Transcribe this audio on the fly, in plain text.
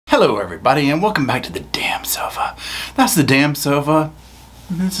Hello everybody and welcome back to the damn sofa. That's the damn sofa.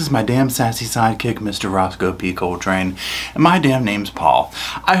 This is my damn sassy sidekick, Mr. Roscoe P. Coltrane, and my damn name's Paul.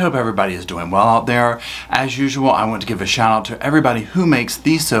 I hope everybody is doing well out there. As usual, I want to give a shout out to everybody who makes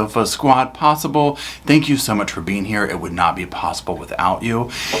the Sofa Squad possible. Thank you so much for being here. It would not be possible without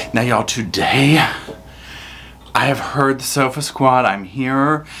you. Now y'all, today I have heard the Sofa Squad. I'm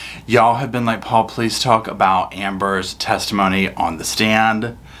here. Y'all have been like, Paul, please talk about Amber's testimony on the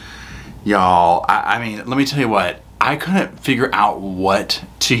stand. Y'all, I mean, let me tell you what. I couldn't figure out what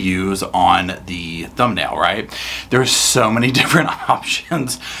to use on the thumbnail, right? There's so many different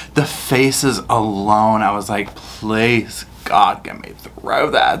options. The faces alone, I was like, please, God, get me through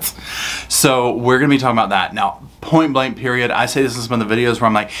that. So we're going to be talking about that. Now, point blank period, I say this is one of the videos where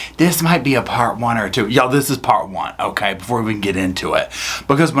I'm like, this might be a part 1 or 2. Y'all, this is part 1, okay, before we can get into it.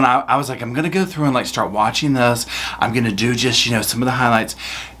 Because when I was like, I'm going to go through and like start watching this, I'm going to do just, you know, some of the highlights.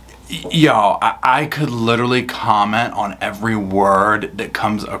 Y'all, I could literally comment on every word that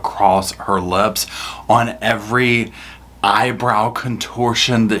comes across her lips, on every eyebrow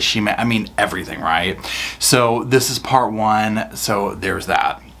contortion that she made. I mean, everything, right? So this is part 1, so there's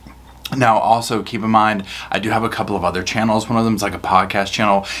that. Now, also keep in mind, I do have a couple of other channels. One of them is like a podcast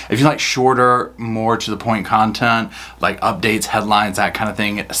channel. If you like shorter, more to the point content, like updates, headlines, that kind of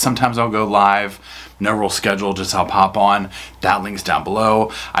thing, sometimes I'll go live. No real schedule, just I'll pop on. That link's down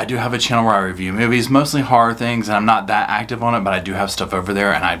below. I do have a channel where I review movies, mostly horror things, and I'm not that active on it, but I do have stuff over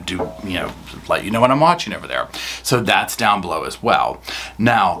there, and I do, you know, let you know what I'm watching over there. So that's down below as well.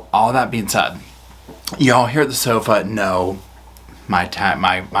 Now, all that being said, y'all here at the sofa know my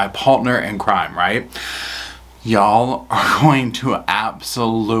partner in crime, right? Y'all are going to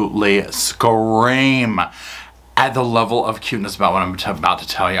absolutely scream at the level of cuteness about what I'm about to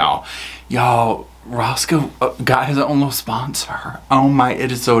tell y'all. Y'all, Roscoe got his own little sponsor. Oh my,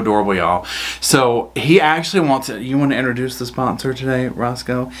 it is so adorable, y'all. So he actually wants to, you want to introduce the sponsor today,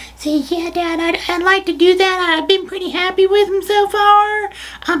 Roscoe? Say, yeah, Dad, I'd like to do that. I've been pretty happy with him so far.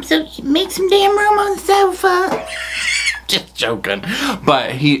 So make some damn room on the sofa. Just joking.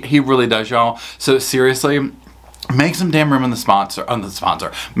 But he really does, y'all. So seriously, make some damn room on the sponsor.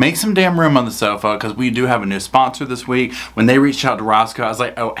 Make some damn room on the sofa, because we do have a new sponsor this week. When they reached out to Roscoe, I was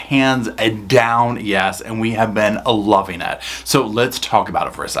like, oh, hands down, yes, and we have been loving it. So let's talk about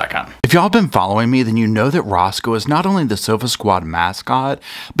it for a second. If y'all been following me, then you know that Roscoe is not only the Sofa Squad mascot,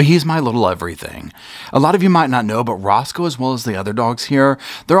 but he's my little everything. A lot of you might not know, but Roscoe, as well as the other dogs here,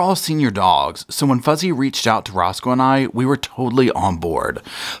 they're all senior dogs. So when Fuzzy reached out to Roscoe and I, we were totally on board.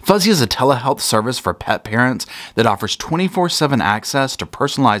 Fuzzy is a telehealth service for pet parents that offers 24/7 access to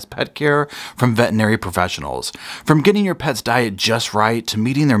personalized pet care from veterinary professionals. From getting your pet's diet just right, to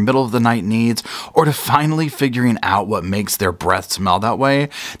meeting their middle of the night needs, or to finally figuring out what makes their breath smell that way,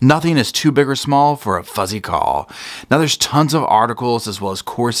 nothing is too big or small for a Fuzzy call. Now there's tons of articles as well as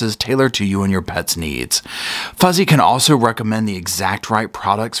courses tailored to you and your pet's needs. Fuzzy can also recommend the exact right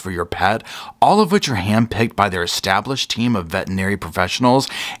products for your pet, all of which are handpicked by their established team of veterinary professionals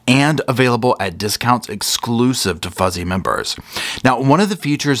and available at discounts exclusive to Fuzzy members. Now, one of the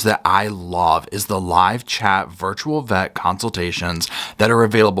features that I love is the live chat virtual vet consultations that are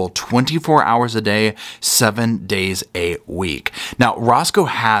available 24 hours a day, 7 days a week. Now, Roscoe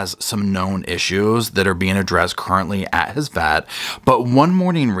has some known issues that are being addressed currently at his vet, but one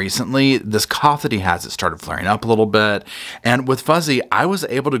morning recently, this cough that he has, it started flaring up a little bit, and with Fuzzy, I was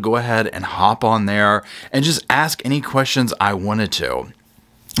able to go ahead and hop on there and just ask any questions I wanted to.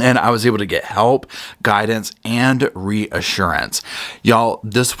 And I was able to get help, guidance, and reassurance. Y'all,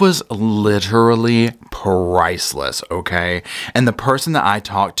 this was literally priceless, okay? And the person that I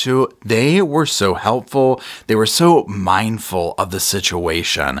talked to, they were so helpful. They were so mindful of the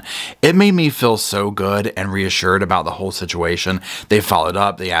situation. It made me feel so good and reassured about the whole situation. They followed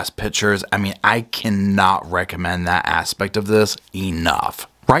up. They asked pictures. I mean, I cannot recommend that aspect of this enough.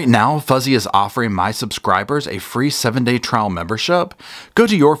 Right now, Fuzzy is offering my subscribers a free 7-day trial membership. Go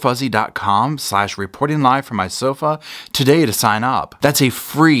to yourfuzzy.com/reportinglivefrommysofa today to sign up. That's a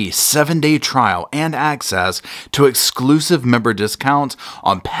free 7-day trial and access to exclusive member discounts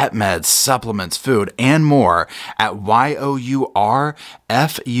on pet meds, supplements, food, and more at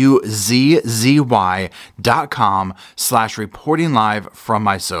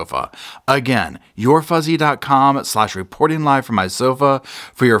yourfuzzy.com/reportinglivefrommysofa. Again, yourfuzzy.com/reportinglivefrommysofa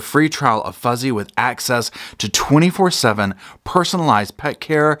for your free trial of Fuzzy with access to 24/7 personalized pet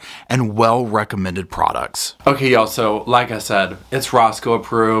care and well-recommended products. Okay, y'all, so like I said, it's Roscoe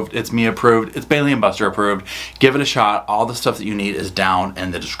approved, it's me approved, it's Bailey and Buster approved. Give it a shot. All the stuff that you need is down in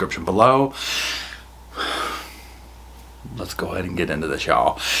the description below. let's go ahead and get into this,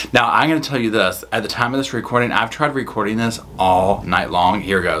 y'all. Now, I'm going to tell you this. At the time of this recording, I've tried recording this all night long.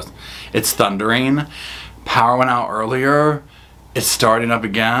 Here goes. It's thundering. Power went out earlier. It's starting up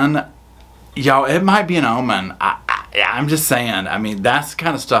again. Y'all, it might be an omen. I'm just saying. I mean, that's the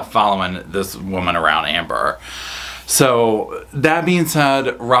kind of stuff following this woman around, Amber. So, that being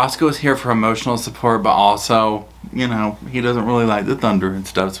said, Roscoe is here for emotional support, but also, you know, he doesn't really like the thunder and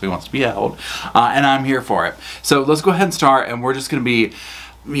stuff, so he wants to be held. And I'm here for it. So, let's go ahead and start, and we're just going to be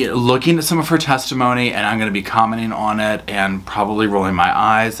looking at some of her testimony, and I'm going to be commenting on it and probably rolling my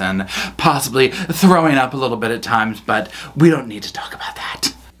eyes and possibly throwing up a little bit at times, but we don't need to talk about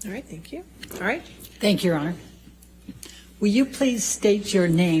that. All right, thank you. All right. Thank you, Your Honor. Will you please state your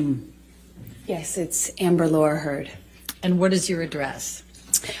name? Yes, it's Amber Laura Hurd. And what is your address?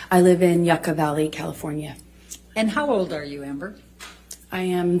 I live in Yucca Valley, California. And how old are you, Amber? I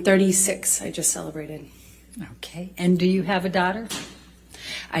am 36. I just celebrated. Okay. And do you have a daughter?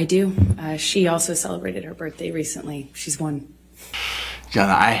 I do. She also celebrated her birthday recently. She's 1.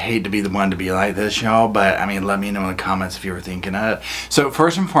 Jenna, I hate to be the one to be like this, y'all, but I mean, let me know in the comments if you were thinking it. So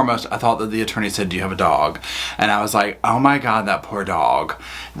first and foremost, I thought that the attorney said, do you have a dog? And I was like, oh my God, that poor dog,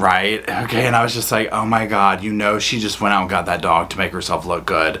 right? Okay, and I was just like, oh my God, you know, she just went out and got that dog to make herself look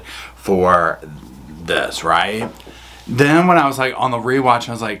good for this, right? Then when I was like on the rewatch,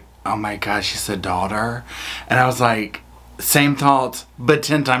 I was like, oh my God, she said daughter. And I was like, same thoughts, but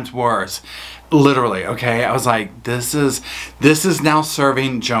 10 times worse. Literally, okay? I was like, this is now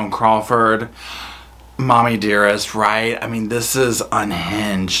serving Joan Crawford, Mommy Dearest, right? I mean, this is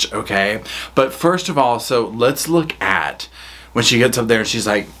unhinged, okay? But first of all, so let's look at when she gets up there and she's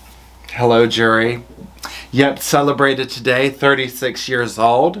like, hello, jury. Yep, celebrated today, 36 years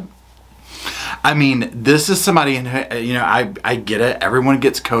old. I mean, this is somebody, in her, you know, I get it. Everyone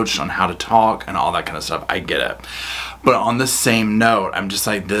gets coached on how to talk and all that kind of stuff. I get it. But on the same note, I'm just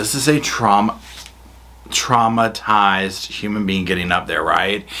like, this is a traumatized human being getting up there,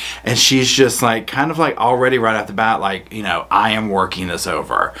 right? And she's just like, kind of like already right off the bat, like, you know, I am working this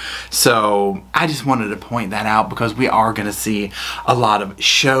over. So I just wanted to point that out because we are going to see a lot of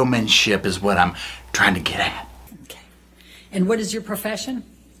showmanship is what I'm trying to get at. Okay. And what is your profession?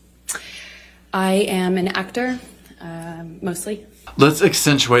 I am an actor, mostly. Let's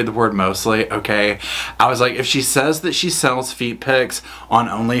accentuate the word mostly, okay? I was like, if she says that she sells feet pics on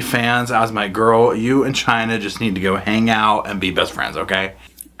OnlyFans, I was like, girl, you and China just need to go hang out and be best friends, okay?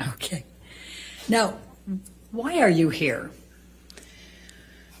 Okay. Now, why are you here?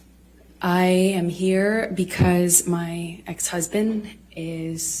 I am here because my ex-husband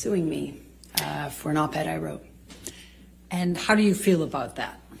is suing me for an op-ed I wrote. And how do you feel about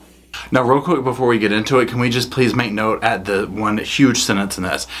that? Now, real quick before we get into it, can we just please make note at the one huge sentence in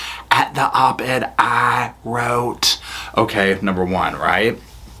this? At the op-ed I wrote. Okay, number 1, right?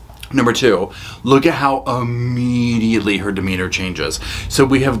 Number 2, look at how immediately her demeanor changes. So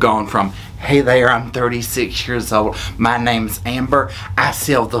we have gone from, hey there, I'm 36 years old. My name's Amber. I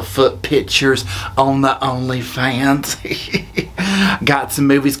sell the foot pictures on the OnlyFans. Got some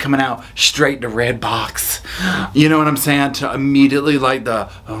movies coming out straight to Redbox. You know what I'm saying? To immediately like the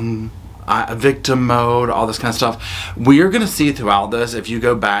victim mode, all this kind of stuff. We are going to see throughout this, if you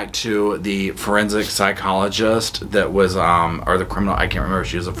go back to the forensic psychologist that was, or the criminal, I can't remember if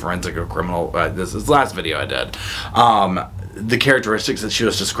she was a forensic or criminal, this is the last video I did. The characteristics that she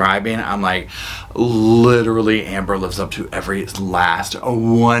was describing, I'm like, literally Amber lives up to every last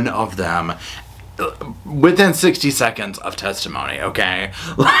one of them within 60 seconds of testimony, okay?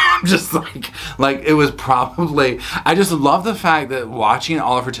 I'm just like it was probably, I just love the fact that watching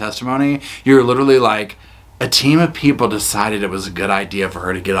all of her testimony, you're literally like, a team of people decided it was a good idea for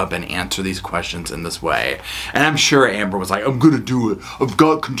her to get up and answer these questions in this way. And I'm sure Amber was like, I'm gonna do it. I've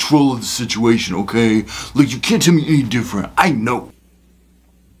got control of the situation, okay? Like, you can't tell me any different. I know.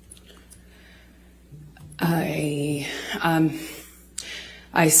 I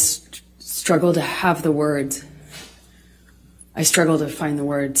struggle to have the words. I struggle to find the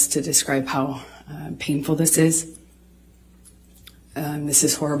words to describe how painful this is. This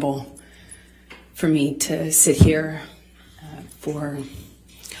is horrible for me to sit here for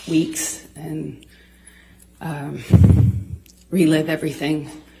weeks and relive everything.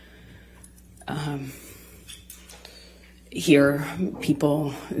 Hear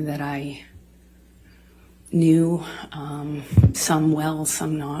people that I knew, some well,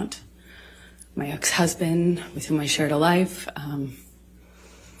 some not. My ex-husband, with whom I shared a life,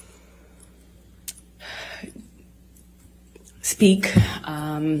 speak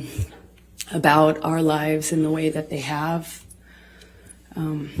about our lives in the way that they have.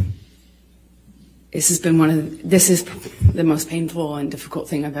 this is the most painful and difficult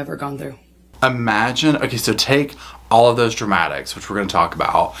thing I've ever gone through. Imagine, okay, so take all of those dramatics, which we're going to talk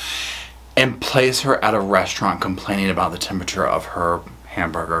about, and place her at a restaurant complaining about the temperature of her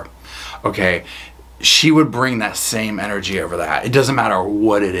hamburger. Okay, she would bring that same energy over that. It doesn't matter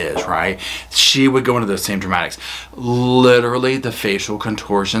what it is, right? She would go into those same dramatics. Literally, the facial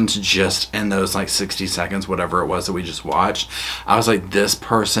contortions just in those like 60 seconds, whatever it was that we just watched, I was like, this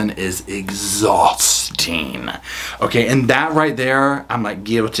person is exhausting. Okay, and that right there, I'm like,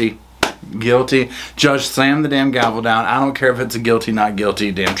 guilty. Guilty. Judge, slam the damn gavel down. I don't care if it's a guilty, not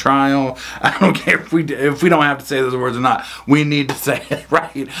guilty damn trial. I don't care if we don't have to say those words or not. We need to say it,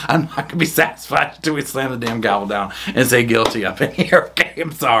 right? I'm not gonna be satisfied until we slam the damn gavel down and say guilty up in here. Okay,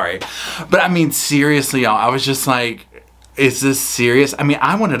 I'm sorry, but I mean seriously, y'all. I was just like, is this serious? I mean,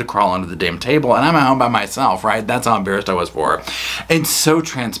 I wanted to crawl under the damn table, and I'm at home by myself, right? That's how embarrassed I was for her. And so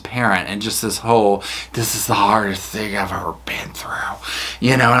transparent, and just this whole, this is the hardest thing I've ever been through.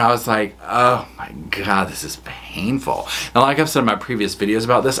 You know, and I was like, oh my God, this is painful. Now, like I've said in my previous videos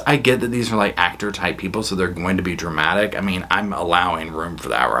about this, I get that these are like actor type people, so they're going to be dramatic. I mean, I'm allowing room for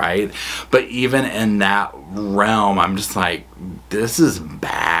that, right? But even in that realm, I'm just like, this is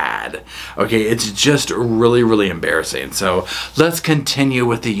bad. Okay, it's just really, really embarrassing. So let's continue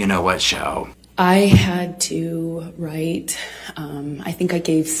with the You Know What show. I had to write, I think I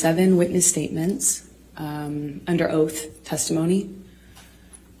gave 7 witness statements under oath testimony.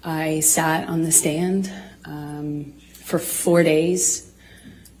 I sat on the stand for 4 days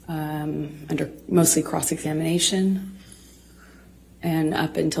under mostly cross-examination. And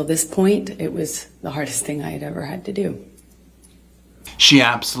up until this point, it was the hardest thing I had ever had to do. She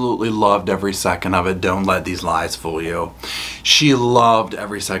absolutely loved every second of it. Don't let these lies fool you. She loved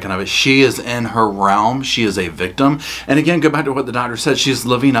every second of it. She is in her realm. She is a victim. And again, go back to what the doctor said. She's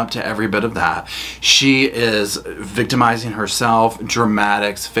living up to every bit of that. She is victimizing herself.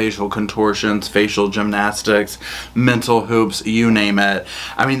 Dramatics, facial contortions, facial gymnastics, mental hoops, you name it.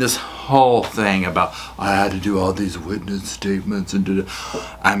 I mean, this whole thing about, I had to do all these witness statements and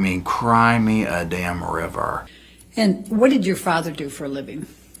I mean, cry me a damn river. And what did your father do for a living?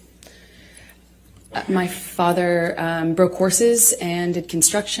 My father broke horses and did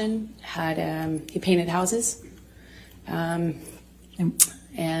construction. He painted houses, and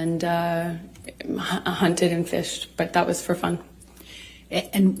hunted and fished. But that was for fun.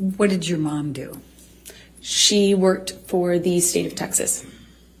 And what did your mom do? She worked for the state of Texas.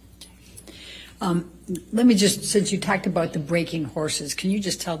 Let me just, since you talked about the breaking horses, can you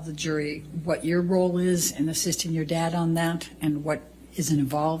just tell the jury what your role is in assisting your dad on that and what is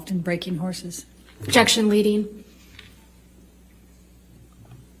involved in breaking horses? Objection leading.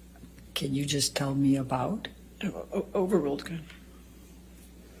 Can you just tell me about? Overruled. Good.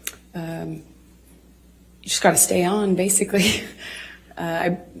 You just got to stay on, basically.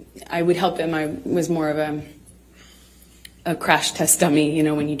 I would help him. I was more of a crash test dummy. You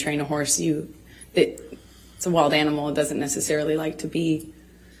know, when you train a horse, it's a wild animal. It doesn't necessarily like to be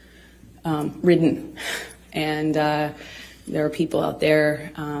ridden. And there are people out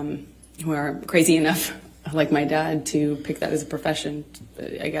there who are crazy enough, like my dad, to pick that as a profession,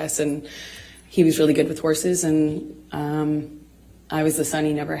 I guess. And he was really good with horses, and I was the son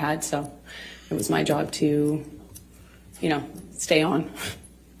he never had, so it was my job to, you know, stay on.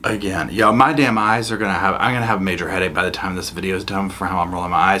 Again, yo, my damn eyes are I'm gonna have a major headache by the time this video is done for how I'm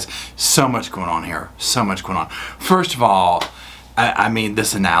rolling my eyes. So much going on here. So much going on. First of all, I mean,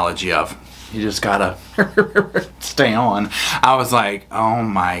 this analogy of you just gotta stay on. I was like, oh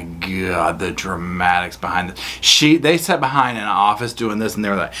my God, the dramatics behind this. They sat behind in an office doing this, and they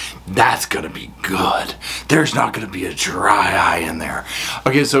were like, that's gonna be good. There's not gonna be a dry eye in there.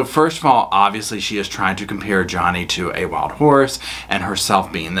 Okay, so first of all, obviously she is trying to compare Johnny to a wild horse and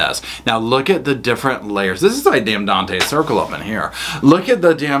herself being this. Now look at the different layers. This is like damn Dante's circle up in here. Look at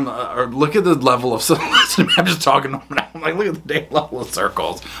the damn, look at the level of, I'm just talking now. I'm like, look at the damn level of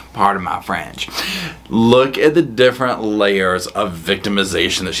circles. Pardon my French. Look at the different layers of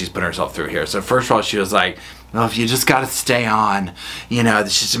victimization that she's putting herself through here. So first of all, she was like, well, if you just got to stay on, you know,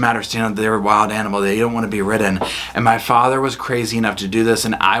 it's just a matter of staying on. They're a wild animal. They don't want to be ridden. And my father was crazy enough to do this,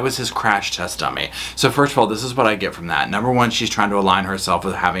 and I was his crash test dummy. So first of all, this is what I get from that. Number one, she's trying to align herself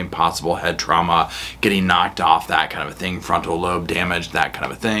with having possible head trauma, getting knocked off, that kind of a thing, frontal lobe damage, that kind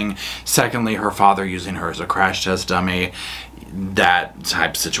of a thing. Secondly, her father using her as a crash test dummy, that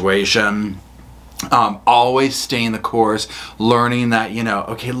type situation. Always staying the course, learning that, you know,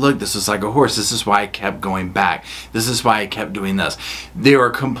 okay, look, this is like a horse. This is why I kept going back. This is why I kept doing this. They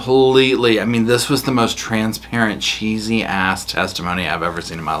were completely, I mean, this was the most transparent, cheesy ass testimony I've ever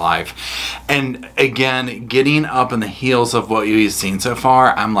seen in my life. And again, getting up in the heels of what you've seen so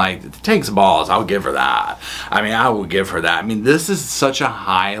far, I'm like, it takes balls. I'll give her that. I mean, I will give her that. I mean, this is such a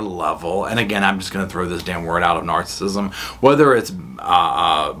high level. And again, I'm just going to throw this damn word out of narcissism, whether it's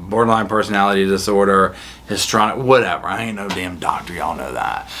borderline personality disorder, histrionic, whatever. I ain't no damn doctor, y'all know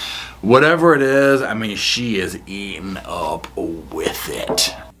that. Whatever it is, I mean, she is eating up with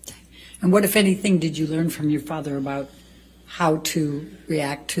it. And what, if anything, did you learn from your father about how to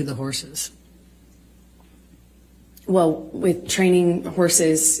react to the horses? Well, with training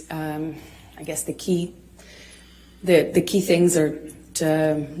horses, I guess the key things are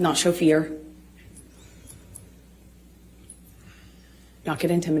to not show fear, not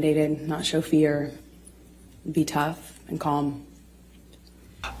get intimidated, not show fear, be tough and calm.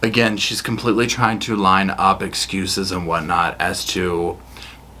 Again, she's completely trying to line up excuses and whatnot as to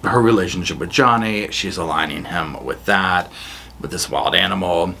her relationship with Johnny. She's aligning him with that, with this wild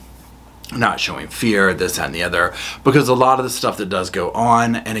animal, not showing fear, this, that, and the other, because a lot of the stuff that does go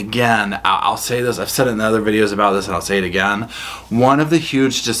on, and again, I'll say this, I've said it in other videos about this, and I'll say it again, one of the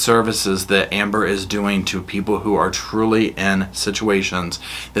huge disservices that Amber is doing to people who are truly in situations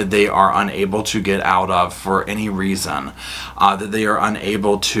that they are unable to get out of for any reason, that they are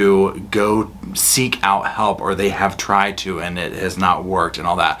unable to go seek out help, or they have tried to and it has not worked and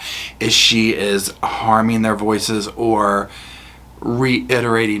all that, is she is harming their voices or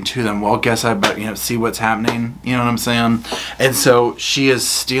reiterating to them, well, guess I bet, you know, see what's happening, you know what I'm saying? And so she is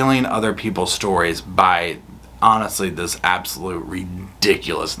stealing other people's stories by, honestly, this absolute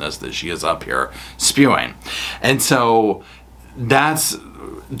ridiculousness that she is up here spewing. And so that's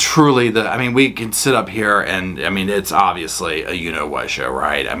truly the, I mean, we can sit up here and, I mean, it's obviously a you-know-what show,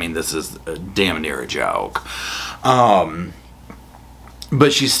 right? I mean, this is damn near a joke.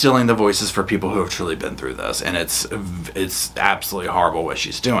 But she's stealing the voices for people who have truly been through this, and it's absolutely horrible what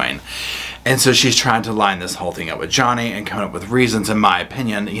she's doing. And so she's trying to line this whole thing up with Johnny and come up with reasons, in my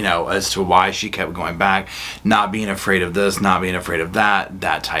opinion, you know, as to why she kept going back, not being afraid of this, not being afraid of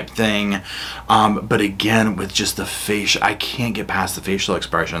that type thing. But again, with just the facial, I can't get past the facial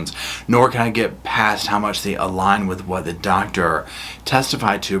expressions, nor can I get past how much they align with what the doctor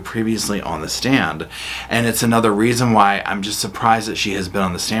testified to previously on the stand. And it's another reason why I'm just surprised that she has been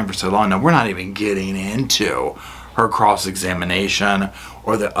on the stand for so long. Now, we're not even getting into her cross-examination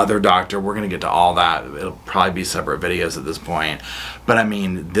or the other doctor. We're going to get to all that. It'll probably be separate videos at this point. But I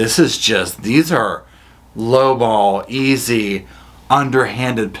mean, this is just, these are lowball, easy,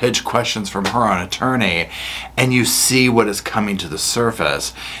 underhanded pitch questions from her own attorney, and you see what is coming to the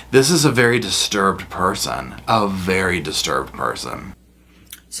surface. This is a very disturbed person, a very disturbed person.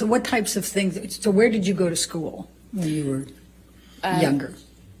 So what types of things, so where did you go to school when you were younger?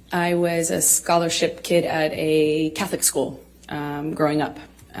 I was a scholarship kid at a Catholic school growing up,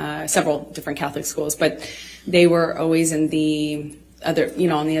 several different Catholic schools, but they were always in the other, you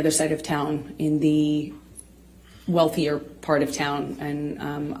know, on the other side of town, in the wealthier part of town.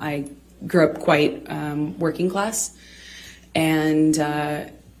 And I grew up quite working class, and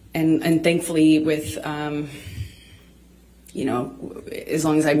thankfully with, you know, as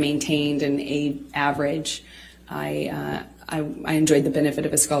long as I maintained an A average, I enjoyed the benefit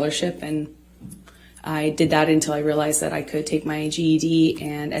of a scholarship, and I did that until I realized that I could take my GED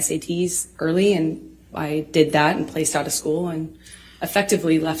and SATs early, and I did that and placed out of school and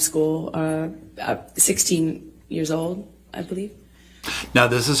effectively left school at 16 years old, I believe. Now,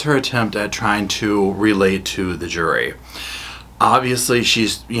 this is her attempt at trying to relate to the jury. Obviously,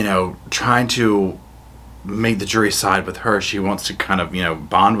 she's, you know, trying to make the jury side with her. She wants to kind of, you know,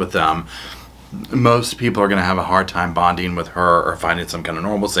 bond with them. Most people are going to have a hard time bonding with her or finding some kind of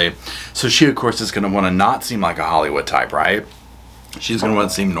normalcy. So she, of course, is going to want to not seem like a Hollywood type, right? She's going to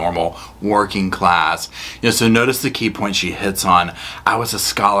want to seem normal, working class. You know, so notice the key point she hits on. I was a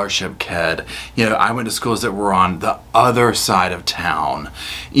scholarship kid. You know, I went to schools that were on the other side of town.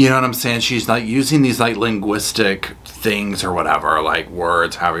 You know what I'm saying? She's like using these like linguistic things or whatever, like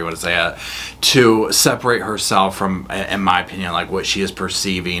words, however you want to say it, to separate herself from, in my opinion, like what she is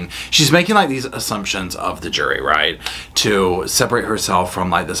perceiving. She's making like these assumptions of the jury, right? To separate herself from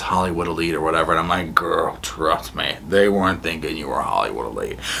like this Hollywood elite or whatever. And I'm like, girl, trust me, they weren't thinking you were Hollywood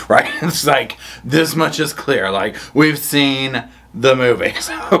elite, right? It's like this much is clear. Like, we've seen the movies,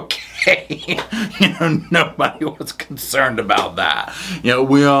 okay? okay. Nobody was concerned about that.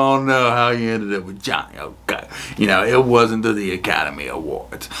 We all know how you ended up with Johnny, okay. It wasn't to the Academy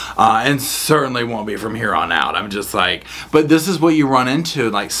Awards. And certainly won't be from here on out. I'm just like, but this is what you run into,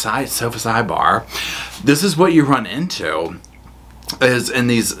 like sofa sidebar. This is what you run into is in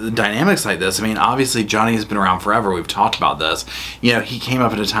these dynamics like this. I mean, obviously Johnny has been around forever. We've talked about this. He came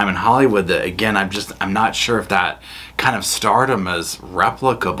up at a time in Hollywood that, again, I'm not sure if that kind of stardom is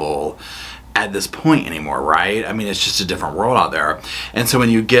replicable at this point anymore, right? I mean, it's just a different world out there. And so when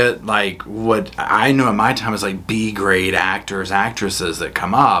you get like what I know in my time is like B-grade actors, actresses that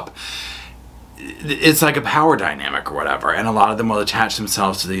come up, it's like a power dynamic or whatever, and a lot of them will attach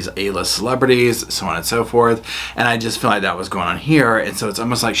themselves to these A-list celebrities, so on and so forth, and I just feel like that was going on here. And so it's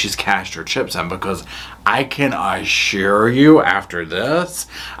almost like she's cashed her chips in, because I can assure you after this,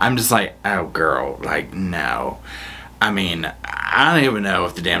 I'm just like, oh girl, like, no. I mean, I don't even know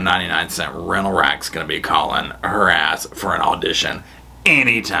if the damn 99-cent rental rack's gonna be calling her ass for an audition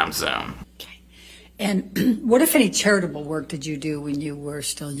anytime soon. Okay. And what, if any, charitable work did you do when you were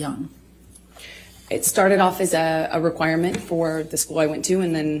still young? It started off as a requirement for the school I went to,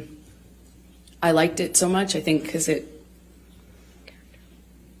 and then I liked it so much, I think, because it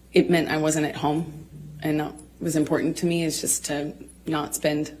meant I wasn't at home, and it was important to me is just to not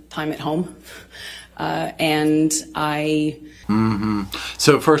spend time at home. And I...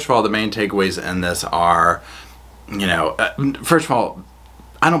 So first of all, the main takeaways in this are, first of all,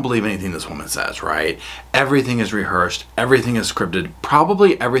 I don't believe anything this woman says, right? Everything is rehearsed. Everything is scripted.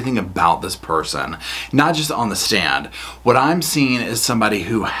 Probably everything about this person, not just on the stand. What I'm seeing is somebody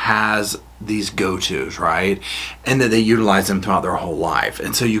who has these go-tos, right? And that they utilize them throughout their whole life.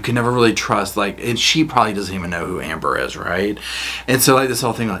 And so you can never really trust, like, and she probably doesn't even know who Amber is, right? And so like this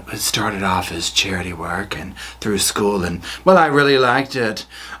whole thing, like, it started off as charity work and through school, and well, I really liked it.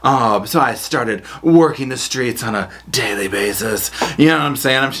 So I started working the streets on a daily basis. You know what I'm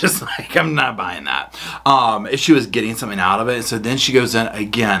saying? I'm just like, I'm not buying that. If she was getting something out of it. So then she goes in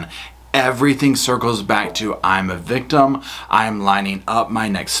again. Everything circles back to, I'm a victim. I'm lining up my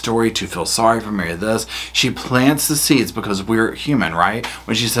next story to feel sorry for me or this. She plants the seeds because we're human, right?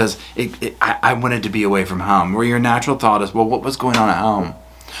 When she says, I wanted to be away from home. Where your natural thought is, well, what was going on at home?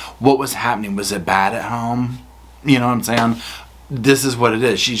 What was happening? Was it bad at home? You know what I'm saying? This is what it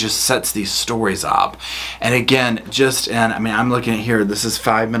is. She just sets these stories up. And again, I'm looking at here, this is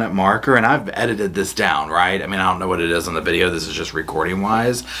 5-minute marker, and I've edited this down, right? I mean, I don't know what it is on the video. This is just recording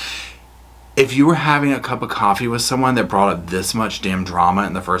wise. If you were having a cup of coffee with someone that brought up this much damn drama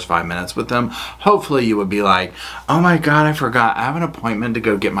in the first 5 minutes with them, hopefully you would be like, oh my God, I forgot. I have an appointment to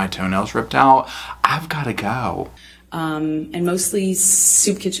go get my toenails ripped out. I've got to go. And mostly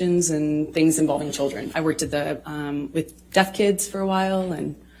soup kitchens and things involving children. I worked at with deaf kids for a while,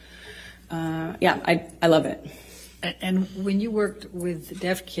 and yeah, I love it. And when you worked with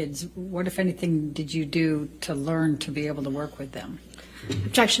deaf kids, what, if anything, did you do to learn to be able to work with them?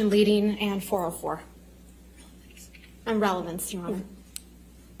 Objection leading and 404. And relevance, Your Honor.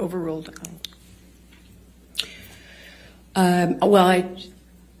 Overruled. Well,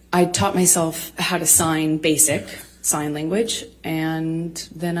 I taught myself how to sign basic sign language, and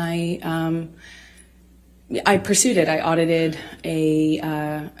then I pursued it. I audited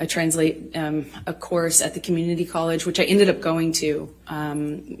a course at the community college, which I ended up going to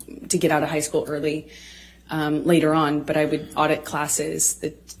get out of high school early. Later on, but I would audit classes.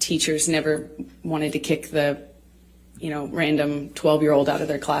 The teachers never wanted to kick the, random 12-year-old out of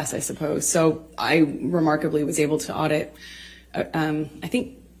their class, I suppose. So I remarkably was able to audit, I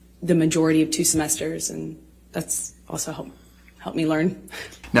think, the majority of 2 semesters, and that's also helped me learn.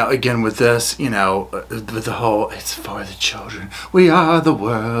 Now, again, with this, with the whole, it's for the children. We are the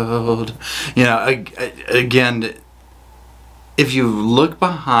world. Again, if you look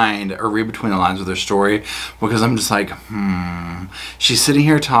behind or read between the lines of their story, because I'm just like, she's sitting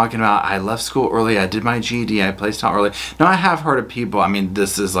here talking about, I left school early, I did my GED, I placed out early. Now, I have heard of people, I mean,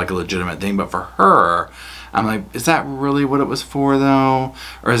 this is like a legitimate thing, but for her, I'm like, is that really what it was for, though?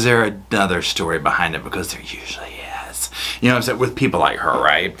 Or is there another story behind it? Because there usually is. You know what I'm saying? With people like her,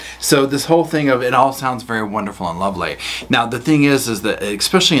 right? So this whole thing of it all sounds very wonderful and lovely. Now, the thing is that,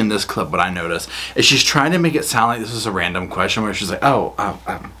 especially in this clip, what I noticed is she's trying to make it sound like this is a random question where she's like,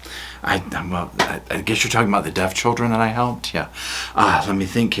 I guess you're talking about the deaf children that I helped? Yeah. Let me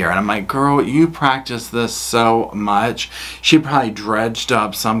think here. And I'm like, girl, you practice this so much. She probably dredged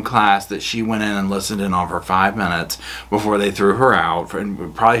up some class that she went in and listened in on for 5 minutes before they threw her out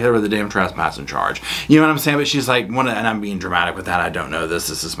and probably hit her with a damn trespassing charge. You know what I'm saying? But she's like, and I'm being dramatic with that. I don't know this.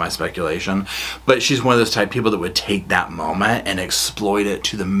 This is my speculation. But she's one of those type of people that would take that moment and exploit it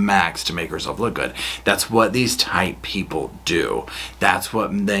to the max to make herself look good. That's what these type people do. That's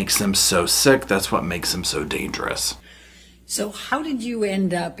what makes them so sick. That's what makes them so dangerous. So how did you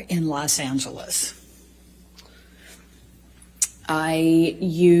end up in Los Angeles? I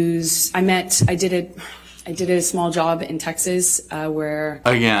did a small job in Texas where...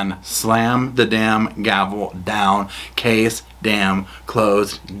 Again, slam the damn gavel down. Case damn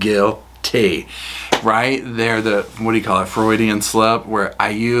closed. Guilty. Right there, the, what do you call it, Freudian slip, where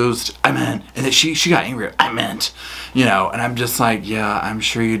I meant, and then she got angry, I meant, you know, and I'm just like, yeah, I'm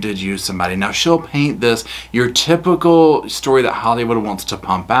sure you did use somebody. Now she'll paint this, your typical story that Hollywood wants to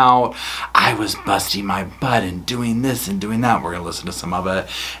pump out. I was busting my butt and doing this and doing that. We're going to listen to some of it.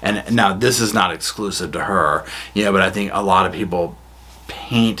 And now this is not exclusive to her, you know, but I think a lot of people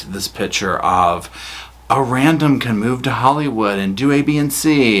paint this picture of a random can move to Hollywood and do A, B, and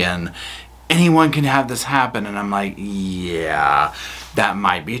C, and anyone can have this happen. And I'm like, yeah, that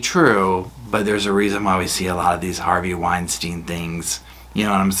might be true, but there's a reason why we see a lot of these Harvey Weinstein things, you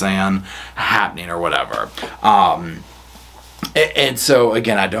know what I'm saying, happening or whatever. And so,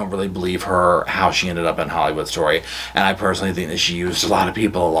 again, I don't really believe her, how she ended up in Hollywood story. And I personally think that she used a lot of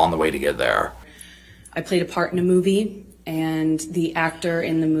people along the way to get there. I played a part in a movie, and the actor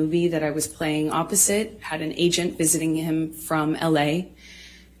in the movie that I was playing opposite had an agent visiting him from LA.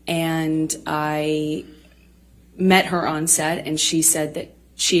 And I met her on set, and she said that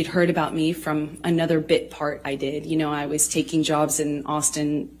she had heard about me from another bit part I did. You know, I was taking jobs in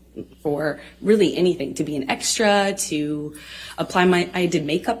Austin for really anything, to be an extra, to apply I did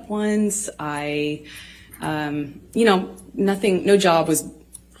makeup once. You know, nothing, no job was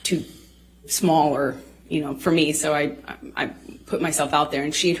too small or, you know, for me. So I put myself out there,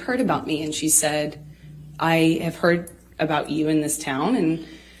 and she had heard about me, and she said, I have heard about you in this town, and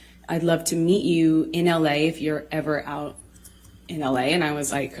I'd love to meet you in LA if you're ever out in LA. And I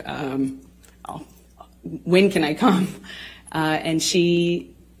was like, when can I come? And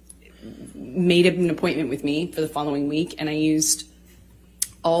she made an appointment with me for the following week, and I used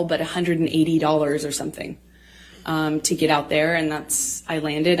all but $180 or something to get out there. And I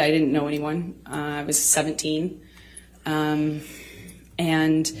landed. I didn't know anyone. I was 17. And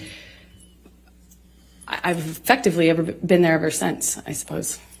I've effectively been there ever since, I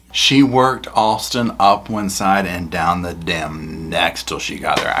suppose. She worked Austin up one side and down the damn next till she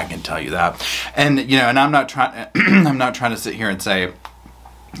got there. I can tell you that. And, you know, and I'm not trying to sit here and say,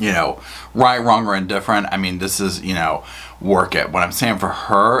 you know, right, wrong, or indifferent. I mean, this is, you know, work it. What I'm saying for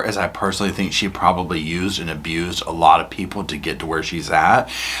her is I personally think she probably used and abused a lot of people to get to where she's at.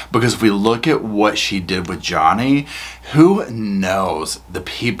 Because if we look at what she did with Johnny, who knows the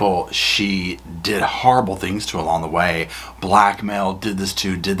people she did horrible things to along the way, blackmail, did this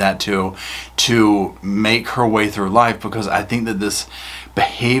to, did that to make her way through life. Because I think that this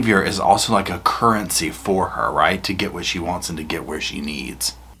behavior is also like a currency for her, right? To get what she wants and to get where she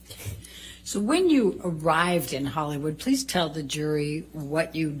needs. So when you arrived in Hollywood, please tell the jury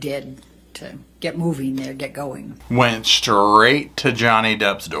what you did to get moving there, get going. Went straight to Johnny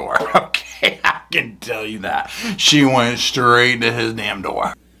Depp's door. Okay, I can tell you that. She went straight to his damn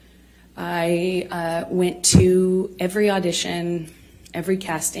door. I went to every audition, every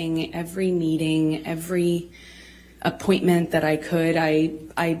casting, every meeting, every appointment that I could.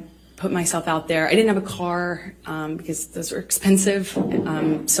 I put myself out there. I didn't have a car because those were expensive.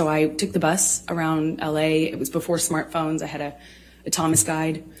 So I took the bus around LA. It was before smartphones. I had a Thomas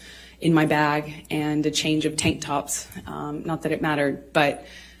guide in my bag and a change of tank tops. Not that it mattered, but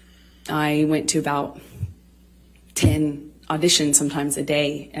I went to about 10 auditions sometimes a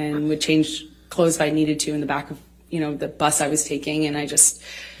day and would change clothes if I needed to in the back of, you know, the bus I was taking. And I just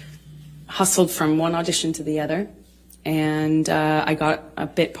hustled from one audition to the other. And I got a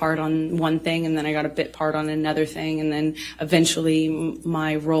bit part on one thing, and then I got a bit part on another thing, and then eventually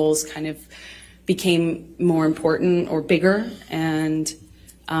my roles kind of became more important or bigger, and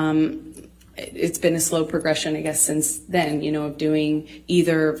it's been a slow progression, I guess, since then, you know, of doing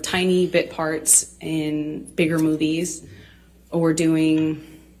either tiny bit parts in bigger movies or doing,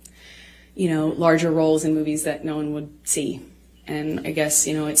 you know, larger roles in movies that no one would see. And I guess,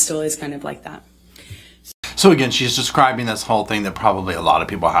 you know, it still is kind of like that. So again, she's describing this whole thing that probably a lot of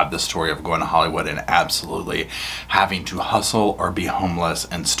people have this story of going to Hollywood and absolutely having to hustle or be homeless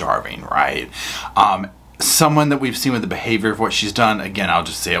and starving, right? Someone that we've seen with the behavior of what she's done, again, I'll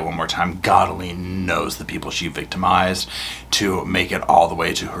just say it one more time, God only knows the people she victimized to make it all the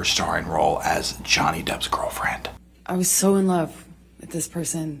way to her starring role as Johnny Depp's girlfriend. I was so in love with this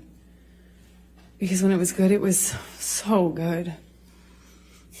person because when it was good, it was so good.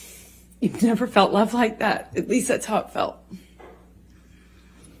 You've never felt love like that. At least that's how it felt.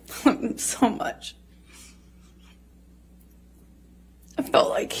 So much. I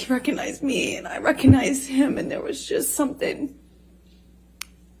felt like he recognized me and I recognized him, and there was just something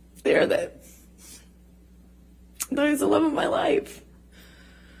there that was the love of my life.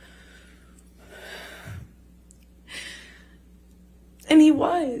 And he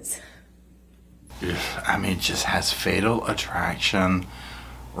was. I mean, just has fatal attraction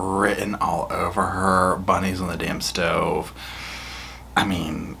written all over her. Bunnies on the damn stove. I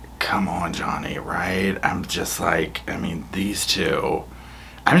mean, come on, Johnny, right? I'm just like, I mean, these two.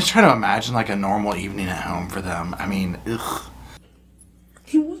 I'm just trying to imagine like a normal evening at home for them. I mean, ugh.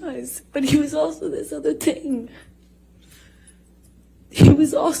 He was, but he was also this other thing. He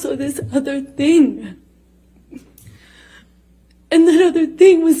was also this other thing. And that other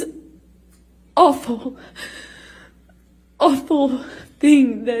thing was awful. Awful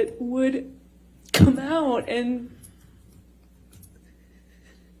thing that would come out and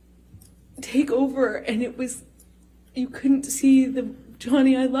take over, and it was, you couldn't see the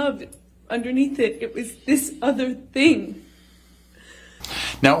Johnny I loved underneath it. It was this other thing.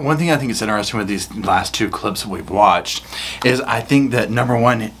 Now, one thing I think is interesting with these last two clips that we've watched is I think that, number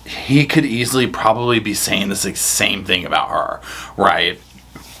one, he could easily probably be saying the same thing about her, right?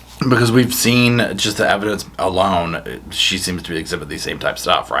 Because we've seen just the evidence alone, she seems to exhibit the same type of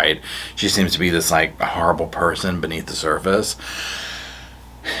stuff, right? She seems to be this, like, horrible person beneath the surface.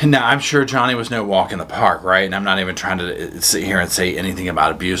 Now, I'm sure Johnny was no walk in the park, right? And I'm not even trying to sit here and say anything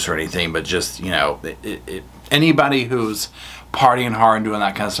about abuse or anything, but just, you know, anybody who's partying hard and doing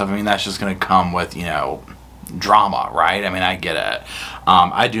that kind of stuff, I mean, that's just going to come with, you know, drama, right? I mean, I get it.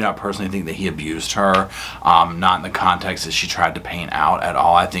 I do not personally think that he abused her, not in the context that she tried to paint out at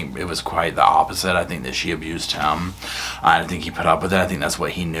all. I think it was quite the opposite. I think that she abused him. I think he put up with it. I think that's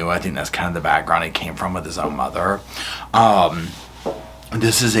what he knew. I think that's kind of the background he came from with his own mother.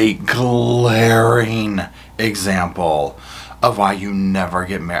 This is a glaring example of why you never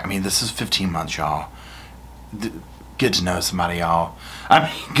get married. I mean, this is 15 months, y'all. Get to know somebody, y'all. I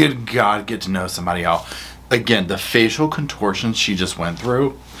mean, good God, get to know somebody, y'all. Again, the facial contortions she just went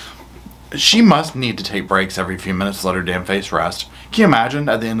through, she must need to take breaks every few minutes to let her damn face rest. Can you imagine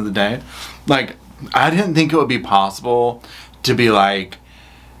at the end of the day? Like, I didn't think it would be possible to be like,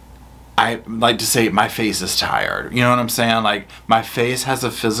 I like to say my face is tired. You know what I'm saying? Like, my face has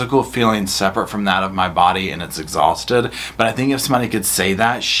a physical feeling separate from that of my body and it's exhausted. But I think if somebody could say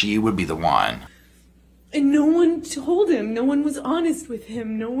that, she would be the one. And no one told him. No one was honest with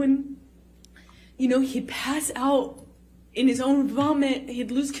him. No one, you know, he'd pass out in his own vomit.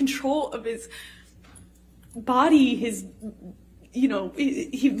 He'd lose control of his body, his, you know,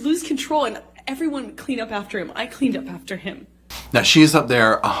 he'd lose control, and everyone would clean up after him. I cleaned up after him. Now, she's up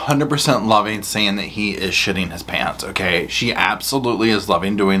there 100% loving saying that he is shitting his pants, okay? She absolutely is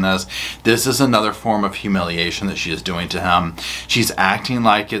loving doing this. This is another form of humiliation that she is doing to him. She's acting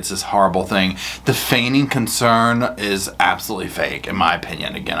like it's this horrible thing. The feigning concern is absolutely fake, in my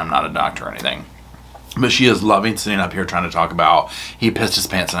opinion. Again, I'm not a doctor or anything. But she is loving sitting up here trying to talk about he pissed his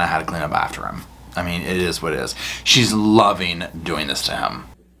pants and I had to clean up after him. I mean, it is what it is. She's loving doing this to him.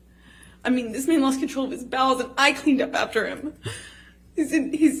 I mean, this man lost control of his bowels, and I cleaned up after him.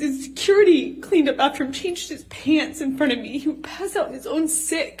 His security cleaned up after him, changed his pants in front of me. He would pass out in his own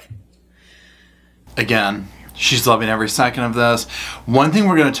sick. Again, she's loving every second of this. One thing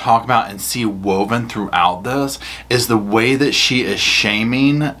we're going to talk about and see woven throughout this is the way that she is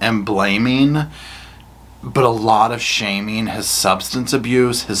shaming and blaming, but a lot of shaming his substance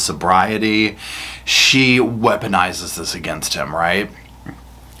abuse, his sobriety. She weaponizes this against him, right?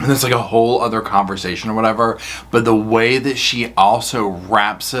 And it's like a whole other conversation or whatever, but the way that she also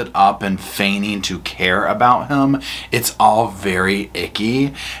wraps it up in feigning to care about him, it's all very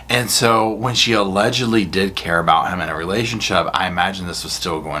icky. And so when she allegedly did care about him in a relationship, I imagine this was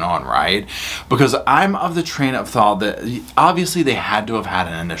still going on, right? Because I'm of the train of thought that obviously they had to have had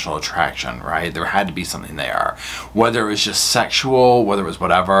an initial attraction, right? There had to be something there, whether it was just sexual, whether it was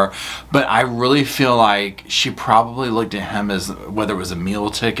whatever. But I really feel like she probably looked at him as whether it was a meal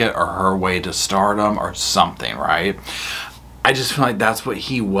ticket or her way to stardom or something, right? I just feel like that's what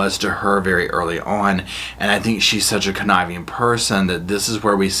he was to her very early on. And I think she's such a conniving person that this is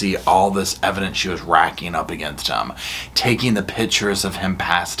where we see all this evidence she was racking up against him. Taking the pictures of him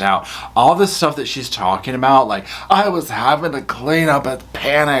passed out. All this stuff that she's talking about, like, I was having to clean up at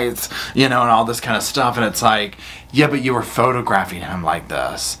Panate's, you know, and all this kind of stuff. And it's like, yeah, but you were photographing him like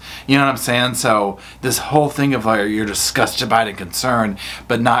this. You know what I'm saying? So this whole thing of like, you're disgusted by it and concerned,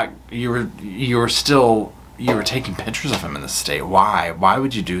 but not, you were taking pictures of him in this state. Why? Why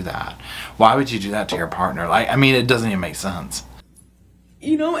would you do that? Why would you do that to your partner? Like, I mean, it doesn't even make sense.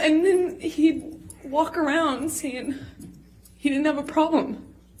 You know, and then he'd walk around saying he didn't have a problem.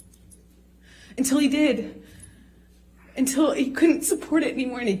 Until he did. Until he couldn't support it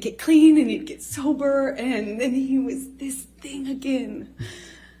anymore, and he'd get clean and he'd get sober, and then he was this thing again.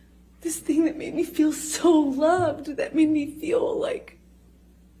 This thing that made me feel so loved, that made me feel like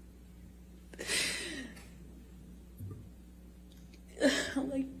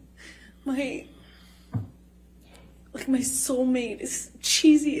my soulmate, as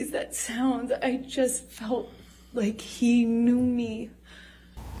cheesy as that sounds. I just felt like he knew me.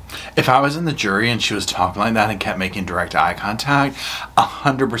 If I was in the jury and she was talking like that and kept making direct eye contact,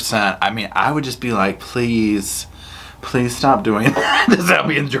 100%, I mean, I would just be like, please stop doing that. Does that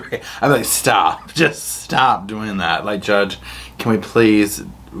be in the jury? I'd be like, stop. Just stop doing that. Like, Judge, can we please,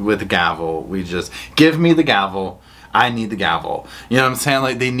 with the gavel, we just, give me the gavel. I need the gavel. You know what I'm saying?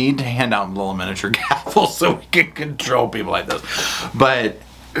 Like, they need to hand out little miniature gavels so we can control people like this. But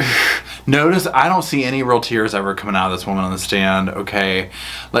notice I don't see any real tears ever coming out of this woman on the stand, okay?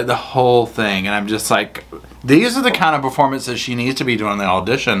 Like, the whole thing. And I'm just like, these are the kind of performances she needs to be doing in the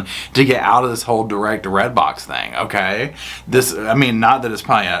audition to get out of this whole direct red box thing, okay? This, I mean, not that it's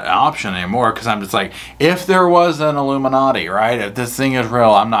probably an option anymore, because I'm just like, if there was an Illuminati, right? If this thing is real,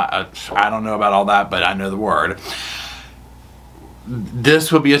 I don't know about all that, but I know the word.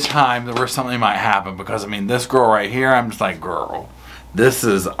 This would be a time where something might happen, because, I mean, this girl right here, I'm just like, girl, this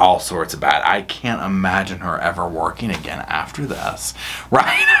is all sorts of bad. I can't imagine her ever working again after this, right?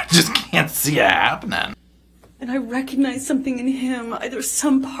 I just can't see it happening. And I recognized something in him, either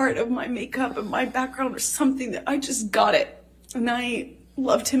some part of my makeup and my background or something, that I just got it. And I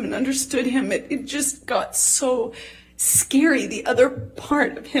loved him and understood him. It just got so scary, the other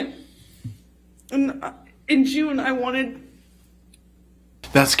part of him. And in June, I wanted...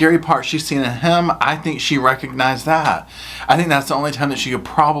 That scary part she's seen in him, I think she recognized that. I think that's the only time that she could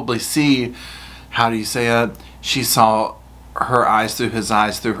probably see, how do you say it? She saw her eyes through his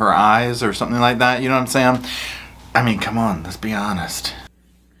eyes through her eyes, or something like that. You know what I'm saying? I mean, come on, let's be honest.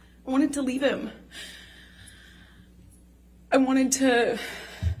 I wanted to leave him. I didn't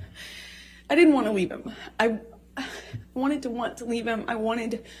want to leave him. I wanted to leave him. I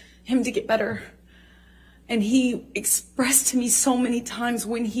wanted him to get better. And he expressed to me so many times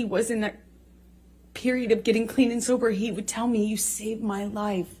when he was in that period of getting clean and sober, he would tell me, you saved my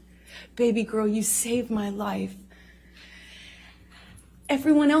life. Baby girl, you saved my life.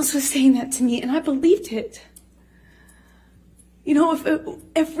 Everyone else was saying that to me, and I believed it. You know, if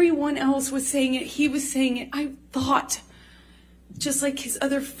everyone else was saying it, he was saying it. I thought, just like his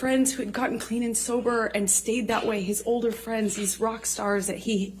other friends who had gotten clean and sober and stayed that way, his older friends, these rock stars that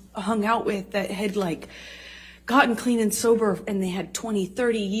he hung out with that had like gotten clean and sober and they had 20,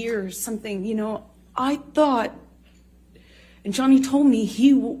 30 years, something, you know, I thought, and Johnny told me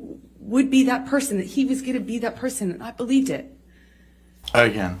he would be that person, that he was going to be that person, and I believed it.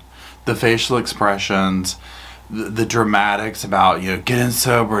 Again, the facial expressions, the dramatics about, you know, getting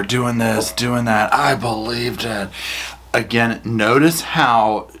sober, doing this, doing that, I believed it. Again, notice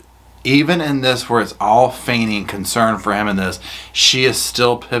how even in this where it's all feigning concern for him in this, she is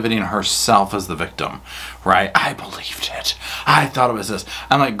still pivoting herself as the victim, right? I believed it. I thought it was this.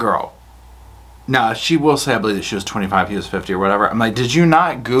 I'm like, girl. Now, she will say, I believe that she was 25, he was 50 or whatever. I'm like, did you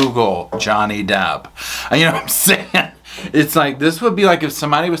not Google Johnny Depp? You know what I'm saying? It's like, this would be like if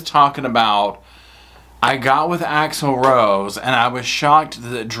somebody was talking about, I got with Axl Rose and I was shocked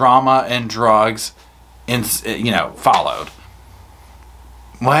that drama and drugs, you know, followed.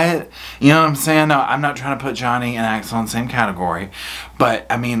 What? You know what I'm saying? No, I'm not trying to put Johnny and Axl in the same category. But,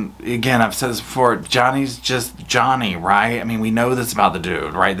 I mean, again, I've said this before. Johnny's just Johnny, right? I mean, we know this about the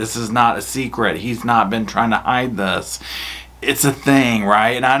dude, right? This is not a secret. He's not been trying to hide this. It's a thing,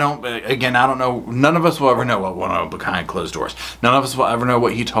 right? And I don't know. None of us will ever know what went on behind closed doors. None of us will ever know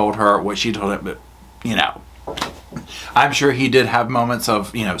what he told her, what she told him. But, you know, I'm sure he did have moments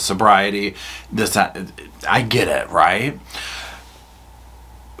of, you know, sobriety. This, that. I get it, right?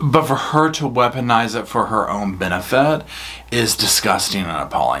 But for her to weaponize it for her own benefit is disgusting and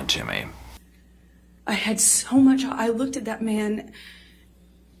appalling to me. I had so much, I looked at that man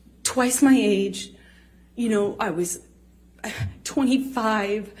twice my age, you know, I was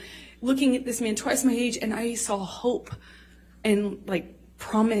 25, looking at this man twice my age, and I saw hope and like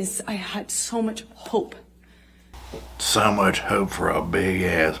promise. I had so much hope. So much hope for a big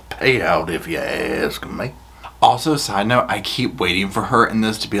ass payout, if you ask me. Also, side note, I keep waiting for her in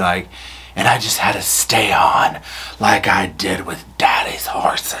this to be like, and I just had to stay on like I did with Daddy's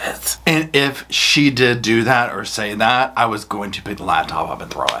horses. And if she did do that or say that, I was going to pick the laptop up and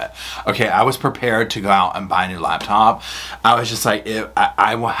throw it. Okay, I was prepared to go out and buy a new laptop. I was just like,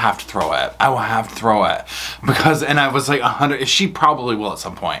 I will have to throw it. I will have to throw it. Because, and I was like 100, she probably will at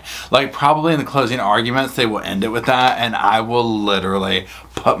some point. Like probably in the closing arguments, they will end it with that, and I will literally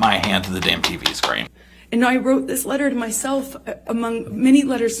put my hand to the damn TV screen. And I wrote this letter to myself, among many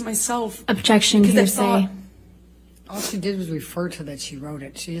letters to myself. Objection, hearsay. All she did was refer to that she wrote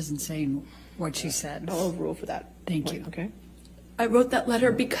it. She isn't saying what she said. I'll overrule for that. Thank you. Okay. I wrote that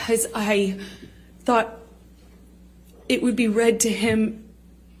letter because I thought it would be read to him.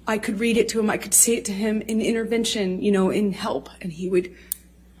 I could read it to him. I could say it to him in intervention, you know, in help. And he would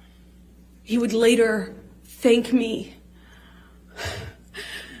later thank me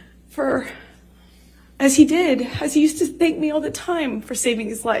for, as he did, as he used to thank me all the time for saving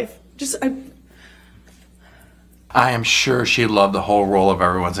his life. I am sure she loved the whole role of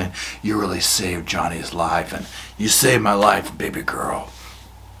everyone saying, you really saved Johnny's life, and you saved my life, baby girl.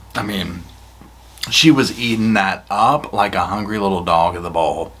 I mean, she was eating that up like a hungry little dog at the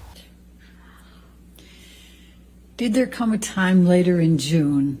bowl. Did there come a time later in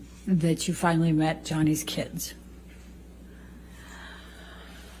June that you finally met Johnny's kids?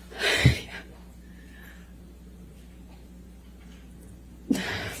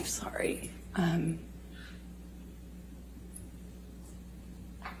 I'm sorry.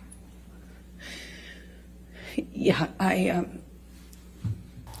 Yeah,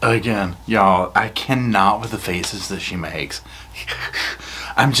 Again, y'all, I cannot with the faces that she makes.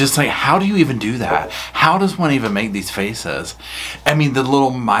 I'm just like, how do you even do that? How does one even make these faces? I mean, the little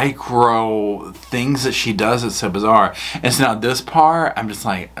micro things that she does is so bizarre. And so now this part, I'm just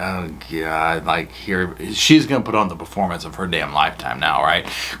like, oh God, like here, she's going to put on the performance of her damn lifetime now, right?